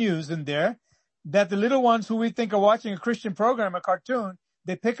avenues in there that the little ones who we think are watching a Christian program, a cartoon,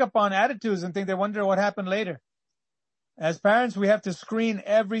 they pick up on attitudes and think they wonder what happened later. As parents, we have to screen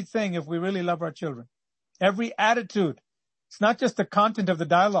everything if we really love our children. Every attitude. It's not just the content of the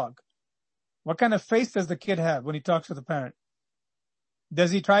dialogue. What kind of face does the kid have when he talks to the parent?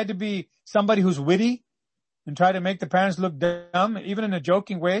 Does he try to be somebody who's witty and try to make the parents look dumb, even in a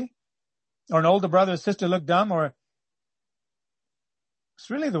joking way? Or an older brother or sister look dumb? Or it's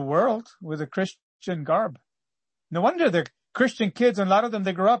really the world with a Christian garb. No wonder the Christian kids, and a lot of them,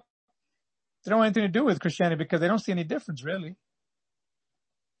 they grow up, they don't want anything to do with Christianity because they don't see any difference, really.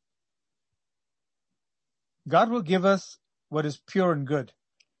 God will give us what is pure and good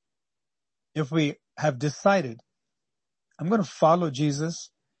if we have decided, I'm going to follow Jesus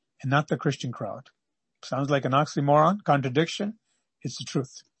and not the Christian crowd. Sounds like an oxymoron, contradiction. It's the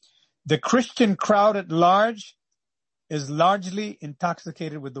truth. The Christian crowd at large is largely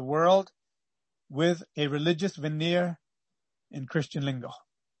intoxicated with the world, with a religious veneer and Christian lingo.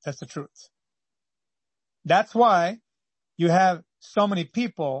 That's the truth. That's why you have so many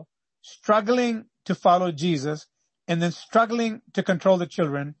people struggling to follow Jesus and then struggling to control the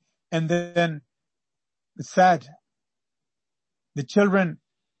children. And then it's sad. The children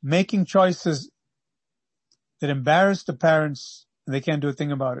making choices that embarrass the parents, and they can't do a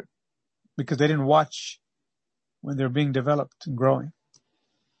thing about it because they didn't watch when they're being developed and growing.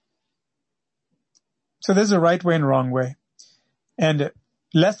 So there's a right way and wrong way. And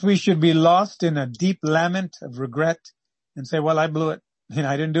lest we should be lost in a deep lament of regret and say, well, I blew it.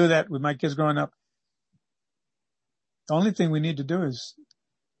 I didn't do that with my kids growing up. The only thing we need to do is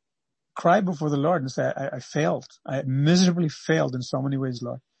cry before the Lord and say, I failed. I miserably failed in so many ways,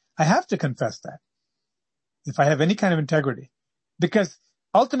 Lord. I have to confess that if I have any kind of integrity, because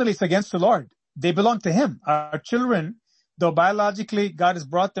ultimately it's against the Lord. They belong to Him. Our children, though biologically God has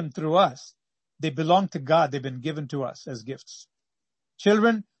brought them through us, they belong to God. They've been given to us as gifts.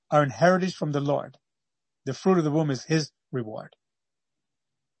 Children are an heritage from the Lord. The fruit of the womb is His reward.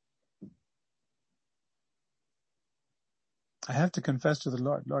 I have to confess to the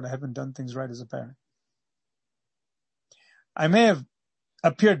Lord, Lord, I haven't done things right as a parent. I may have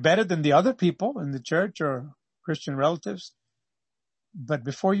appeared better than the other people in the church or Christian relatives, but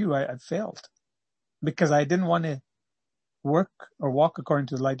before you, I failed because I didn't want to work or walk according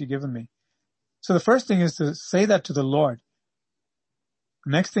to the light you've given me. So the first thing is to say that to the Lord.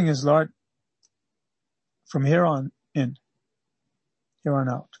 The next thing is, Lord, from here on out,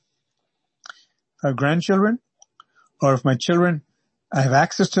 if I have grandchildren, or if my children, I have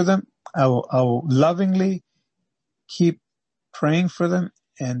access to them, I will lovingly keep praying for them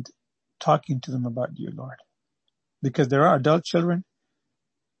and talking to them about you, Lord. Because there are adult children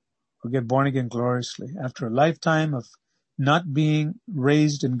who get born again gloriously after a lifetime of not being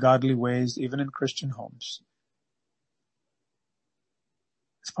raised in godly ways, even in Christian homes.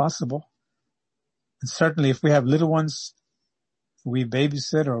 It's possible. And certainly if we have little ones, we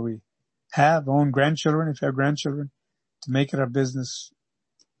babysit or we have own grandchildren, if you have grandchildren, to make it our business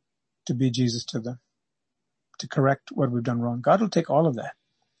to be Jesus to them, to correct what we've done wrong. God will take all of that.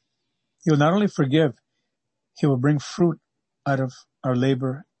 He will not only forgive, He will bring fruit out of our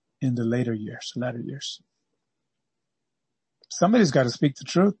labor in the latter years. Somebody's got to speak the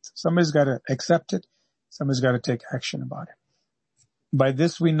truth. Somebody's got to accept it. Somebody's got to take action about it. By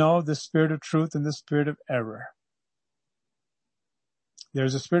this we know the spirit of truth and the spirit of error.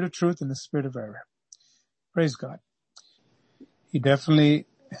 There's a spirit of truth and the spirit of error. Praise God. He definitely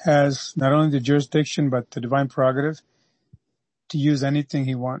has not only the jurisdiction, but the divine prerogative to use anything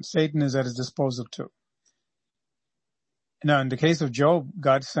He wants. Satan is at His disposal too. Now, in the case of Job,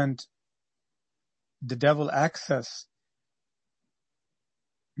 God sent the devil access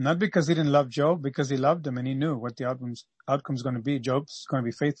Not because he didn't love Job, because he loved him and he knew what the outcome's going to be. Job's going to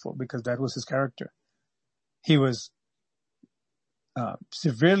be faithful because that was his character. He was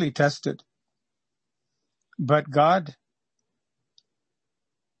severely tested, but God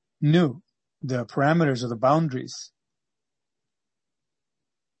knew the parameters or the boundaries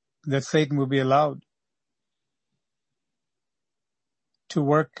that Satan would be allowed to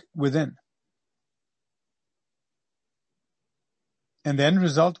work within. And the end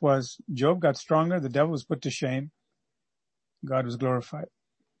result was Job got stronger, the devil was put to shame, God was glorified.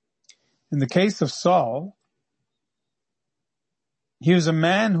 In the case of Saul, he was a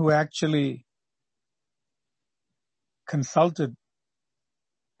man who actually consulted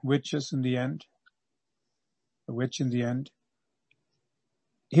witches in the end, a witch in the end.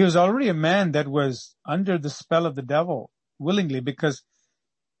 He was already a man that was under the spell of the devil willingly because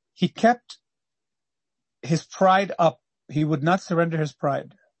he kept his pride up. He would not surrender his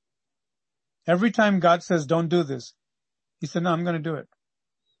pride. Every time God says, don't do this, he said, no, I'm going to do it.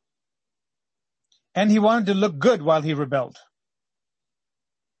 And he wanted to look good while he rebelled.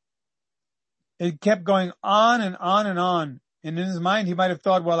 It kept going on and on and on. And in his mind, he might have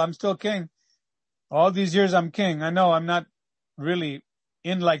thought, well, I'm still king. All these years I'm king. I know I'm not really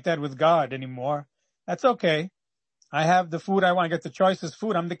in like that with God anymore. That's okay. I have the food I want. I get the choicest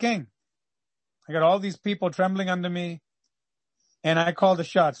food. I'm the king. I got all these people trembling under me. And I call the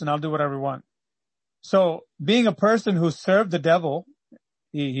shots and I'll do whatever I want. So being a person who served the devil,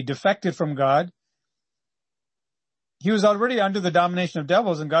 he defected from God. He was already under the domination of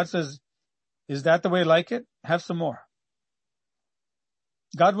devils, and God says, is that the way you like it? Have some more.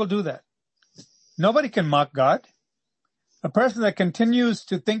 God will do that. Nobody can mock God. A person that continues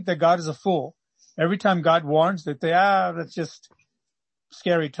to think that God is a fool, every time God warns, they say, that's just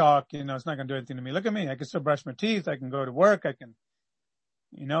scary talk. It's not going to do anything to me. Look at me. I can still brush my teeth. I can go to work. I can,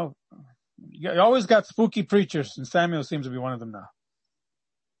 you always got spooky preachers, and Samuel seems to be one of them now.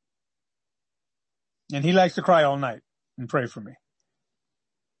 And he likes to cry all night and pray for me.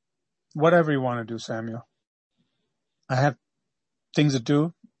 Whatever you want to do, Samuel. I have things to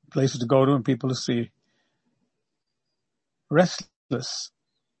do, places to go to, and people to see. Restless,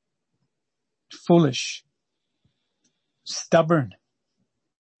 foolish, stubborn.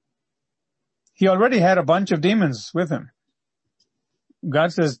 He already had a bunch of demons with him.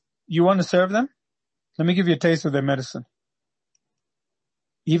 God says, you want to serve them? Let me give you a taste of their medicine.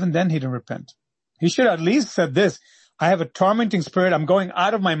 Even then he didn't repent. He should have at least said this, I have a tormenting spirit. I'm going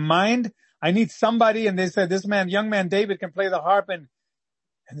out of my mind. I need somebody. And they said, this man, young man David, can play the harp. And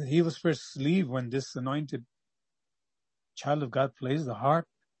the evil spirits leave when this anointed child of God plays the harp.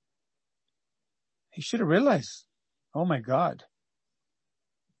 He should have realized, oh my God,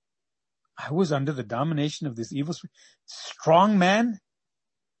 I was under the domination of this evil spirit. Strong man,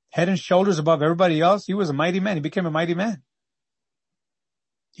 head and shoulders above everybody else. He was a mighty man. He became a mighty man.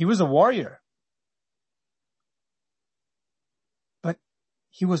 He was a warrior. But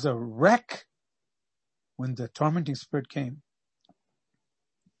he was a wreck when the tormenting spirit came.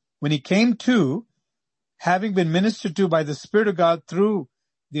 When he came to, having been ministered to by the Spirit of God through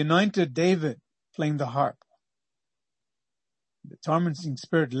the anointed David playing the harp, the tormenting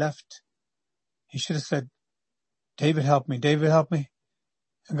spirit left. He should have said, David, help me. David, help me.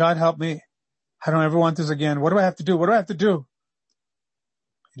 God, help me. I don't ever want this again. What do I have to do? What do I have to do?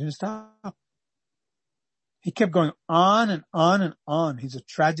 He didn't stop. He kept going on and on and on. He's a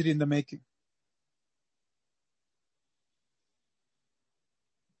tragedy in the making.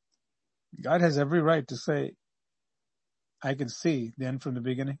 God has every right to say, I can see the end from the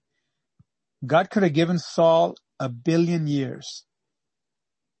beginning. God could have given Saul 1 billion years.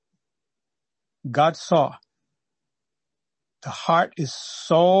 God saw the heart is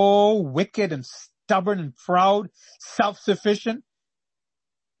so wicked and stubborn and proud, self-sufficient.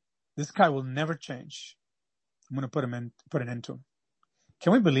 This guy will never change. I'm going to put an end to him.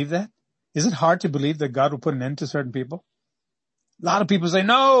 Can we believe that? Is it hard to believe that God will put an end to certain people? A lot of people say,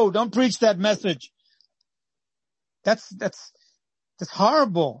 no, don't preach that message. That's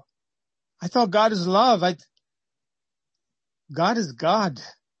horrible. I thought God is love. God is God.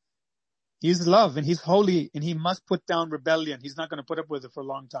 He's love and he's holy and he must put down rebellion. He's not going to put up with it for a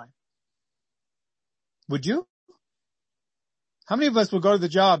long time. Would you? How many of us will go to the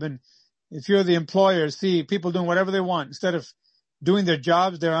job and if you're the employer, see people doing whatever they want instead of doing their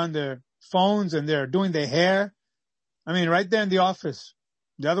jobs, they're on their phones and they're doing their hair. I mean, right there in the office.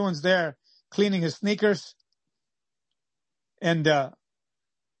 The other one's there cleaning his sneakers. And,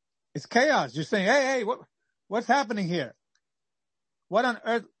 it's chaos. You're saying, hey, what's happening here? What on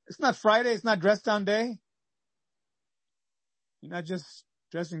earth? It's not Friday. It's not dress down day. You're not just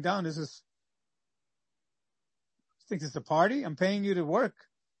dressing down. I think it's a party? I'm paying you to work.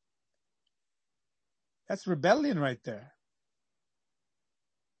 That's rebellion right there.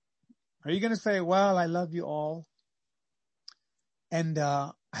 Are you going to say, well, I love you all. And,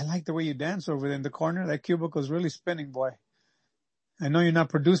 I like the way you dance over there in the corner. That cubicle is really spinning, boy. I know you're not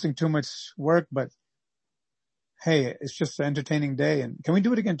producing too much work, but hey, it's just an entertaining day. And can we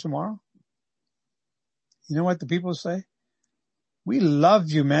do it again tomorrow? You know what the people say? We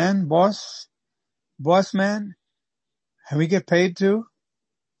love you, man, boss man. And we get paid too.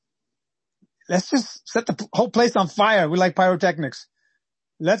 Let's just set the whole place on fire. We like pyrotechnics.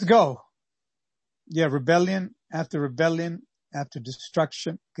 Let's go. Yeah, rebellion after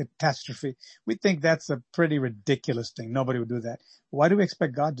destruction, catastrophe. We think that's a pretty ridiculous thing. Nobody would do that. Why do we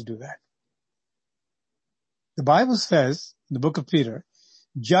expect God to do that? The Bible says, in the book of Peter,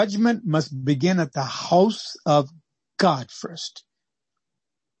 judgment must begin at the house of God first.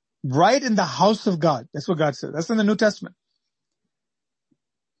 Right in the house of God. That's what God says. That's in the New Testament.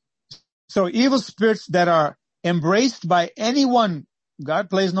 So evil spirits that are embraced by anyone, God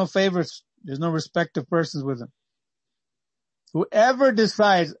plays no favorites. There's no respect of persons with him. Whoever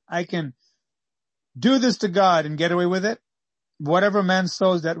decides I can do this to God and get away with it, whatever man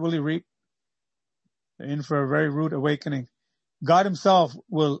sows, that will he reap. They're in for a very rude awakening. God himself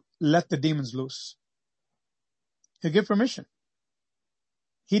will let the demons loose. He'll give permission.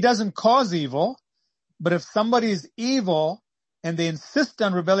 He doesn't cause evil, but if somebody is evil and they insist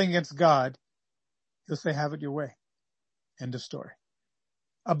on rebelling against God, he'll say, have it your way. End of story.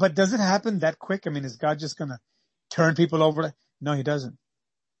 But does it happen that quick? I mean, is God just going to turn people over? No, he doesn't.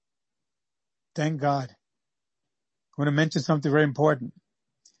 Thank God. I want to mention something very important.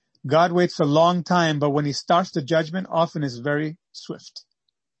 God waits a long time, but when he starts the judgment, often is very swift.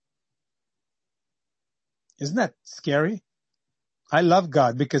 Isn't that scary? I love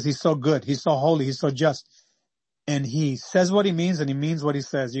God because he's so good. He's so holy. He's so just. And he says what he means and he means what he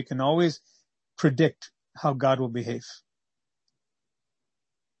says. You can always predict how God will behave.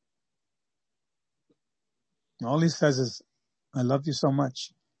 All he says is, I love you so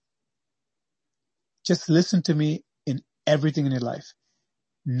much. Just listen to me in everything in your life.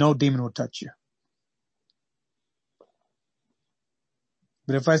 No demon will touch you.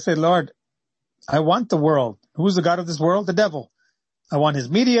 But if I say, Lord, I want the world. Who's the God of this world? The devil. I want his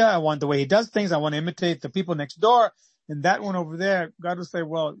media. I want the way he does things. I want to imitate the people next door. And that one over there, God will say,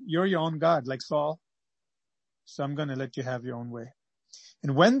 well, you're your own God, like Saul. So I'm going to let you have your own way.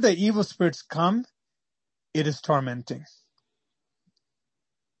 And when the evil spirits come, it is tormenting.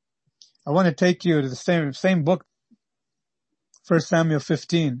 I want to take you to the same book, 1 Samuel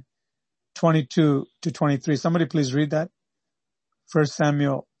 15, 22 to 23. Somebody please read that. 1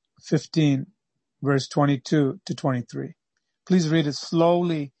 Samuel 15, verse 22 to 23. Please read it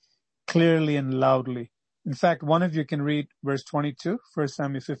slowly, clearly, and loudly. In fact, one of you can read verse 22, 1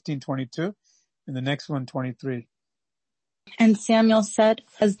 Samuel 15, 22, and the next one, 23. And Samuel said,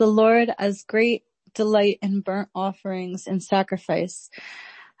 as the Lord has great delight in burnt offerings and sacrifice,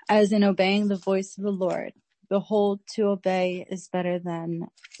 as in obeying the voice of the Lord. Behold, to obey is better than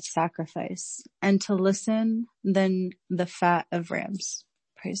sacrifice, and to listen than the fat of rams.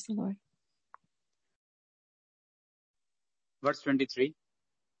 Praise the Lord. Verse 23.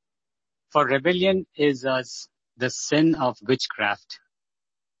 For rebellion is as the sin of witchcraft,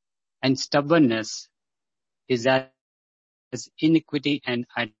 and stubbornness is as iniquity and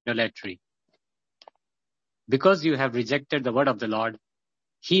idolatry. Because you have rejected the word of the Lord,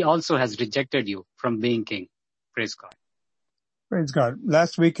 he also has rejected you from being king. Praise God. Praise God.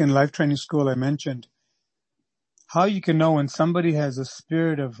 Last week in Life Training School, I mentioned how you can know when somebody has a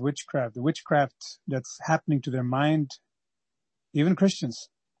spirit of witchcraft, the witchcraft that's happening to their mind, even Christians.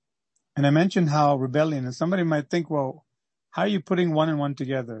 And I mentioned how rebellion, and somebody might think, well, how are you putting one and one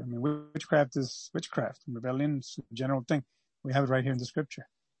together? I mean, witchcraft is witchcraft, and rebellion is a general thing. We have it right here in the scripture.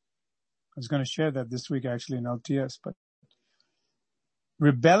 I was going to share that this week actually in LTS, but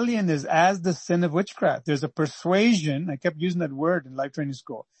rebellion is as the sin of witchcraft. There's a persuasion. I kept using that word in Life Training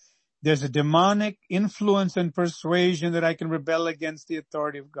School. There's a demonic influence and persuasion that I can rebel against the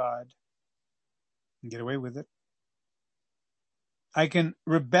authority of God and get away with it. I can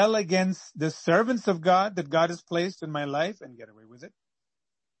rebel against the servants of God that God has placed in my life and get away with it.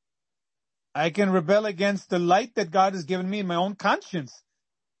 I can rebel against the light that God has given me in my own conscience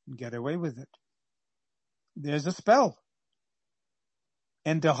and get away with it. There's a spell.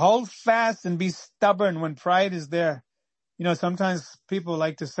 And to hold fast and be stubborn when pride is there. You know, sometimes people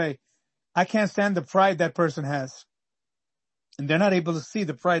like to say, I can't stand the pride that person has. And they're not able to see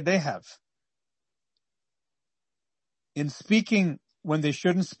the pride they have. In speaking when they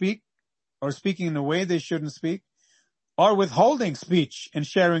shouldn't speak, or speaking in a way they shouldn't speak, or withholding speech and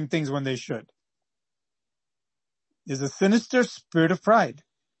sharing things when they should, is a sinister spirit of pride.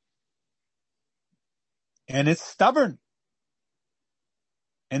 And it's stubborn.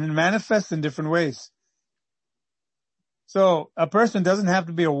 And it manifests in different ways. So a person doesn't have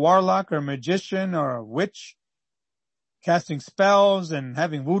to be a warlock or a magician or a witch, casting spells and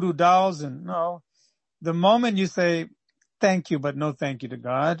having voodoo dolls. And no, the moment you say thank you, but no thank you to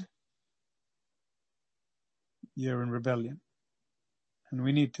God, you're in rebellion. And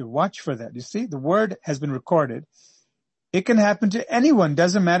we need to watch for that. You see, the word has been recorded. It can happen to anyone.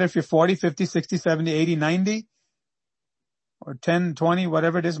 Doesn't matter if you're 40, 50, 60, 70, 80, 90, or 10, 20,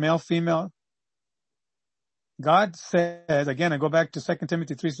 whatever it is, male, female. God says, again, I go back to 2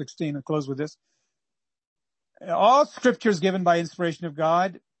 Timothy 3:16 and close with this. All scripture is given by inspiration of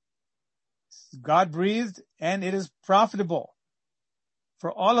God. God breathed, and it is profitable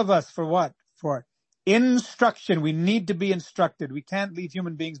for all of us. For what? For instruction. We need to be instructed. We can't leave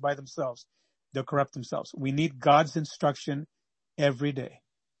human beings by themselves. They'll corrupt themselves. We need God's instruction every day.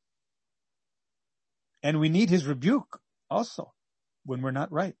 And we need his rebuke also when we're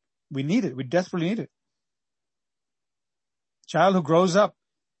not right. We need it. We desperately need it. Child who grows up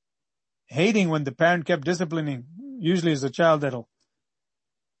hating when the parent kept disciplining usually is a child that'll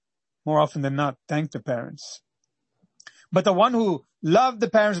more often than not thank the parents. But the one who loved the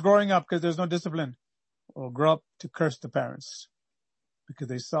parents growing up because there's no discipline will grow up to curse the parents because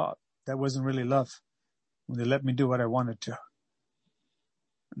they saw that wasn't really love when they let me do what I wanted to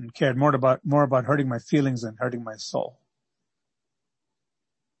and cared more about hurting my feelings than hurting my soul.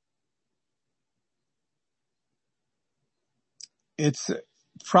 It's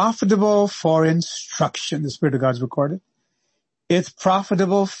profitable for instruction. The Spirit of God's recorded. It's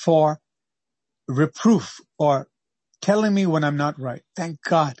profitable for reproof or telling me when I'm not right. Thank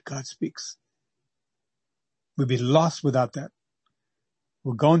God, God speaks. We'd be lost without that.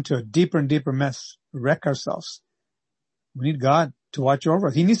 We'll go into a deeper and deeper mess, wreck ourselves. We need God to watch over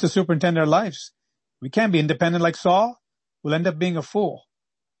us. He needs to superintend our lives. We can't be independent like Saul. We'll end up being a fool.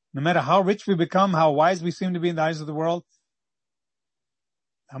 No matter how rich we become, how wise we seem to be in the eyes of the world,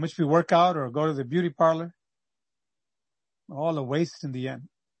 how much we work out or go to the beauty parlor, all a waste in the end.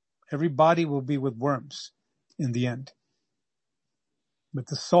 Every body will be with worms in the end. But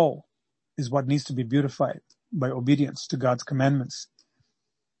the soul is what needs to be beautified by obedience to God's commandments.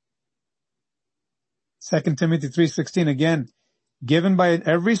 2 Timothy 3:16 again, given by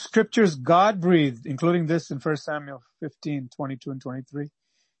every scripture is God breathed, including this in 1 Samuel 15:22 and 23.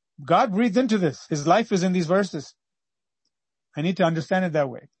 God breathed into this. His life is in these verses. I need to understand it that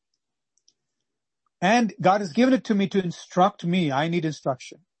way. And God has given it to me to instruct me. I need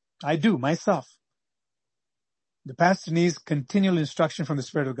instruction. I do, myself. The pastor needs continual instruction from the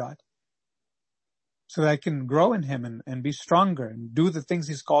Spirit of God so that I can grow in him and be stronger and do the things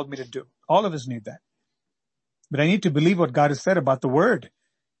he's called me to do. All of us need that. But I need to believe what God has said about the word.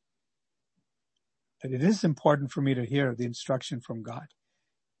 That it is important for me to hear the instruction from God.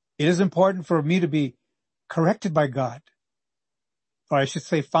 It is important for me to be corrected by God. Or I should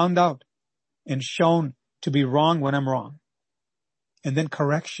say found out and shown to be wrong when I'm wrong. And then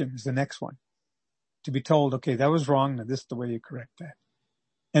correction is the next one. To be told, okay, that was wrong. Now this is the way you correct that.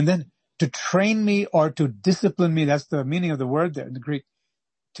 And then to train me or to discipline me. That's the meaning of the word there in the Greek.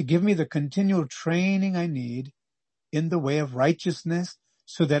 To give me the continual training I need in the way of righteousness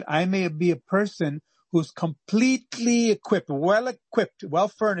so that I may be a person who's completely equipped, well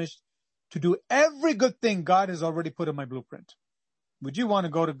furnished to do every good thing God has already put in my blueprint. Would you want to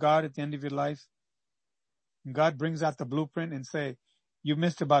go to God at the end of your life? And God brings out the blueprint and say, you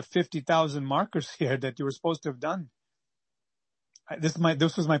missed about 50,000 markers here that you were supposed to have done. This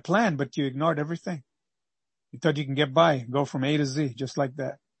was my plan, but you ignored everything. You thought you can get by, go from A to Z, just like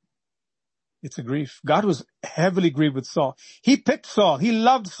that. It's a grief. God was heavily grieved with Saul. He picked Saul. He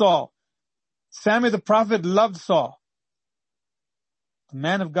loved Saul. Samuel the prophet loved Saul. The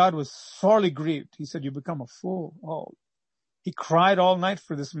man of God was sorely grieved. He said, you become a fool. Oh, he cried all night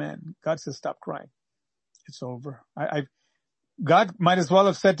for this man. God says, stop crying. It's over. God might as well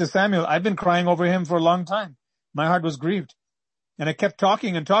have said to Samuel, I've been crying over him for a long time. My heart was grieved. And I kept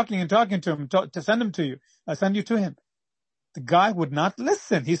talking and talking and talking to him to send him to you. I send you to him. The guy would not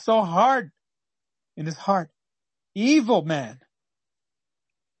listen. He's so hard in his heart. Evil man.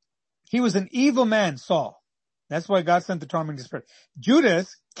 He was an evil man, Saul. That's why God sent the tormenting spirit.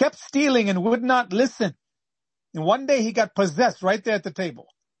 Judas kept stealing and would not listen. And one day he got possessed right there at the table.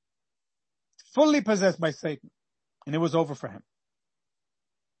 Fully possessed by Satan. And it was over for him.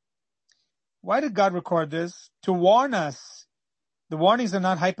 Why did God record this? To warn us The warnings are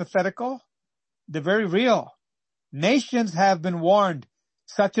not hypothetical. They're very real. Nations have been warned,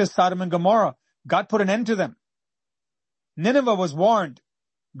 such as Sodom and Gomorrah. God put an end to them. Nineveh was warned,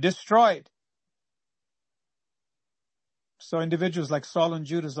 destroyed. So individuals like Saul and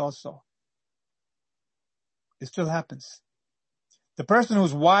Judas also. It still happens. The person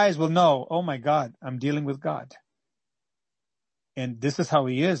who's wise will know, oh my God, I'm dealing with God. And this is how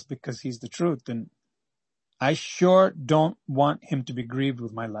he is because he's the truth. And I sure don't want him to be grieved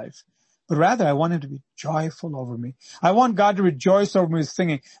with my life. But rather, I want him to be joyful over me. I want God to rejoice over me with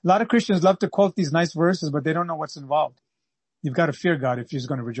singing. A lot of Christians love to quote these nice verses, but they don't know what's involved. You've got to fear God if he's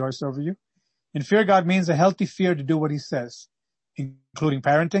going to rejoice over you. And fear God means a healthy fear to do what he says, including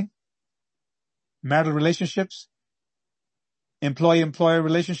parenting, marital relationships, employee-employer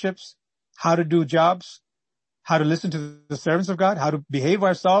relationships, how to do jobs, how to listen to the servants of God, how to behave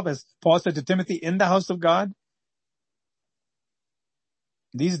ourselves, as Paul said to Timothy, in the house of God.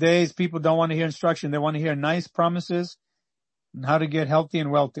 These days, people don't want to hear instruction. They want to hear nice promises on how to get healthy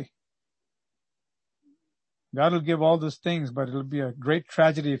and wealthy. God will give all those things, but it'll be a great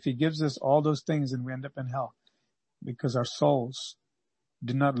tragedy if he gives us all those things and we end up in hell because our souls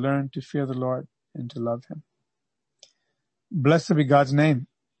did not learn to fear the Lord and to love him. Blessed be God's name.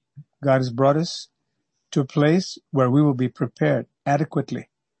 God has brought us to a place where we will be prepared adequately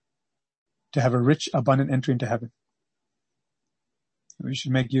to have a rich, abundant entry into heaven. We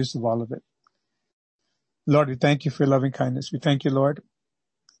should make use of all of it. Lord, we thank you for your loving kindness. We thank you, Lord.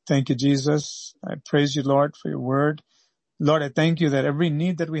 Thank you, Jesus. I praise you, Lord, for your word. Lord, I thank you that every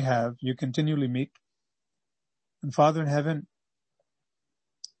need that we have, you continually meet. And Father in heaven,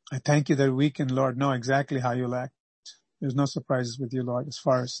 I thank you that we can, Lord, know exactly how you'll act. There's no surprises with you, Lord, as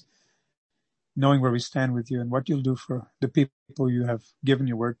far as knowing where we stand with you and what you'll do for the people you have given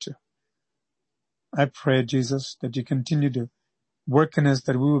your word to. I pray, Jesus, that you continue to work in us,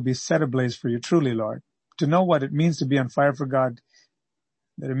 that we will be set ablaze for you truly, Lord, to know what it means to be on fire for God,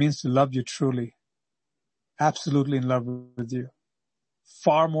 that it means to love you truly, absolutely in love with you,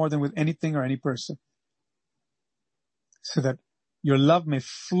 far more than with anything or any person, so that your love may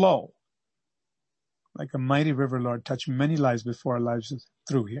flow like a mighty river, Lord, touch many lives before our lives is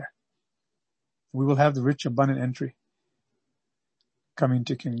through here. We will have the rich, abundant entry coming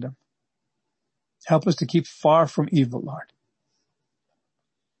to kingdom. Help us to keep far from evil, Lord.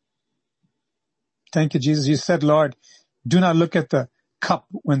 Thank you, Jesus. You said, Lord, do not look at the cup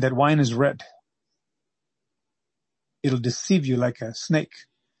when that wine is red. It'll deceive you like a snake.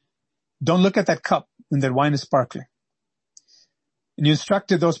 Don't look at that cup when that wine is sparkling. And you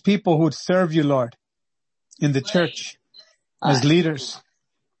instructed those people who would serve you, Lord, in the church as leaders.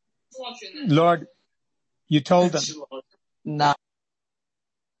 Lord, you told them.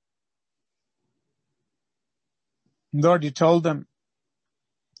 Lord, you told them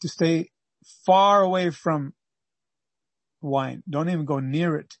to stay far away from wine. Don't even go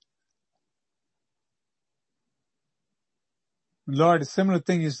near it. Lord, a similar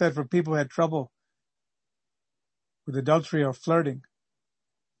thing you said for people who had trouble with adultery or flirting,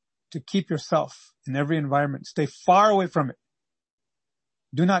 to keep yourself in every environment. Stay far away from it.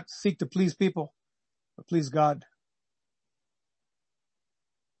 Do not seek to please people, but please God.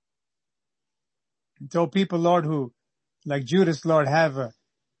 And tell people, Lord, who, like Judas, Lord, have a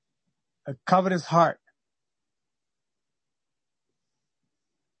covetous heart.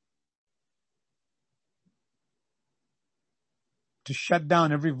 To shut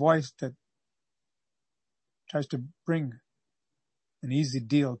down every voice that tries to bring an easy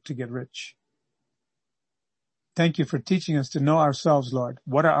deal to get rich. Thank you for teaching us to know ourselves, Lord.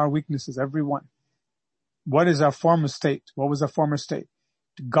 What are our weaknesses, every one? What is our former state? What was our former state?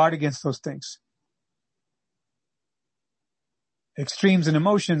 To guard against those things. Extremes in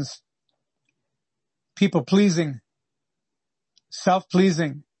emotions, people-pleasing,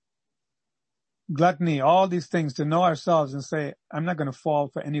 self-pleasing, gluttony, all these things, to know ourselves and say, I'm not going to fall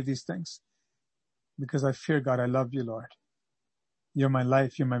for any of these things because I fear God. I love you, Lord. You're my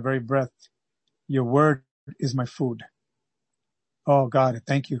life. You're my very breath. Your word is my food. Oh God,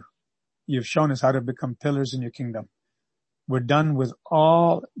 thank you. You've shown us how to become pillars in your kingdom. We're done with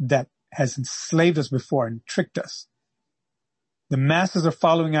all that has enslaved us before and tricked us. The masses are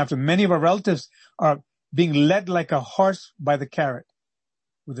following after. Many of our relatives are being led like a horse by the carrot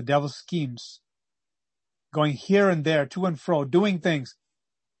with the devil's schemes, going here and there, to and fro, doing things.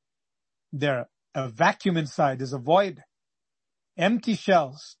 There's a vacuum inside. There's a void, empty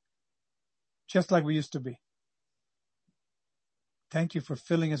shells, just like we used to be. Thank you for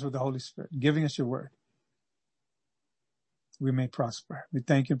filling us with the Holy Spirit, giving us your word. We may prosper. We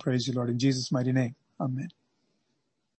thank you and praise you, Lord, in Jesus' mighty name. Amen.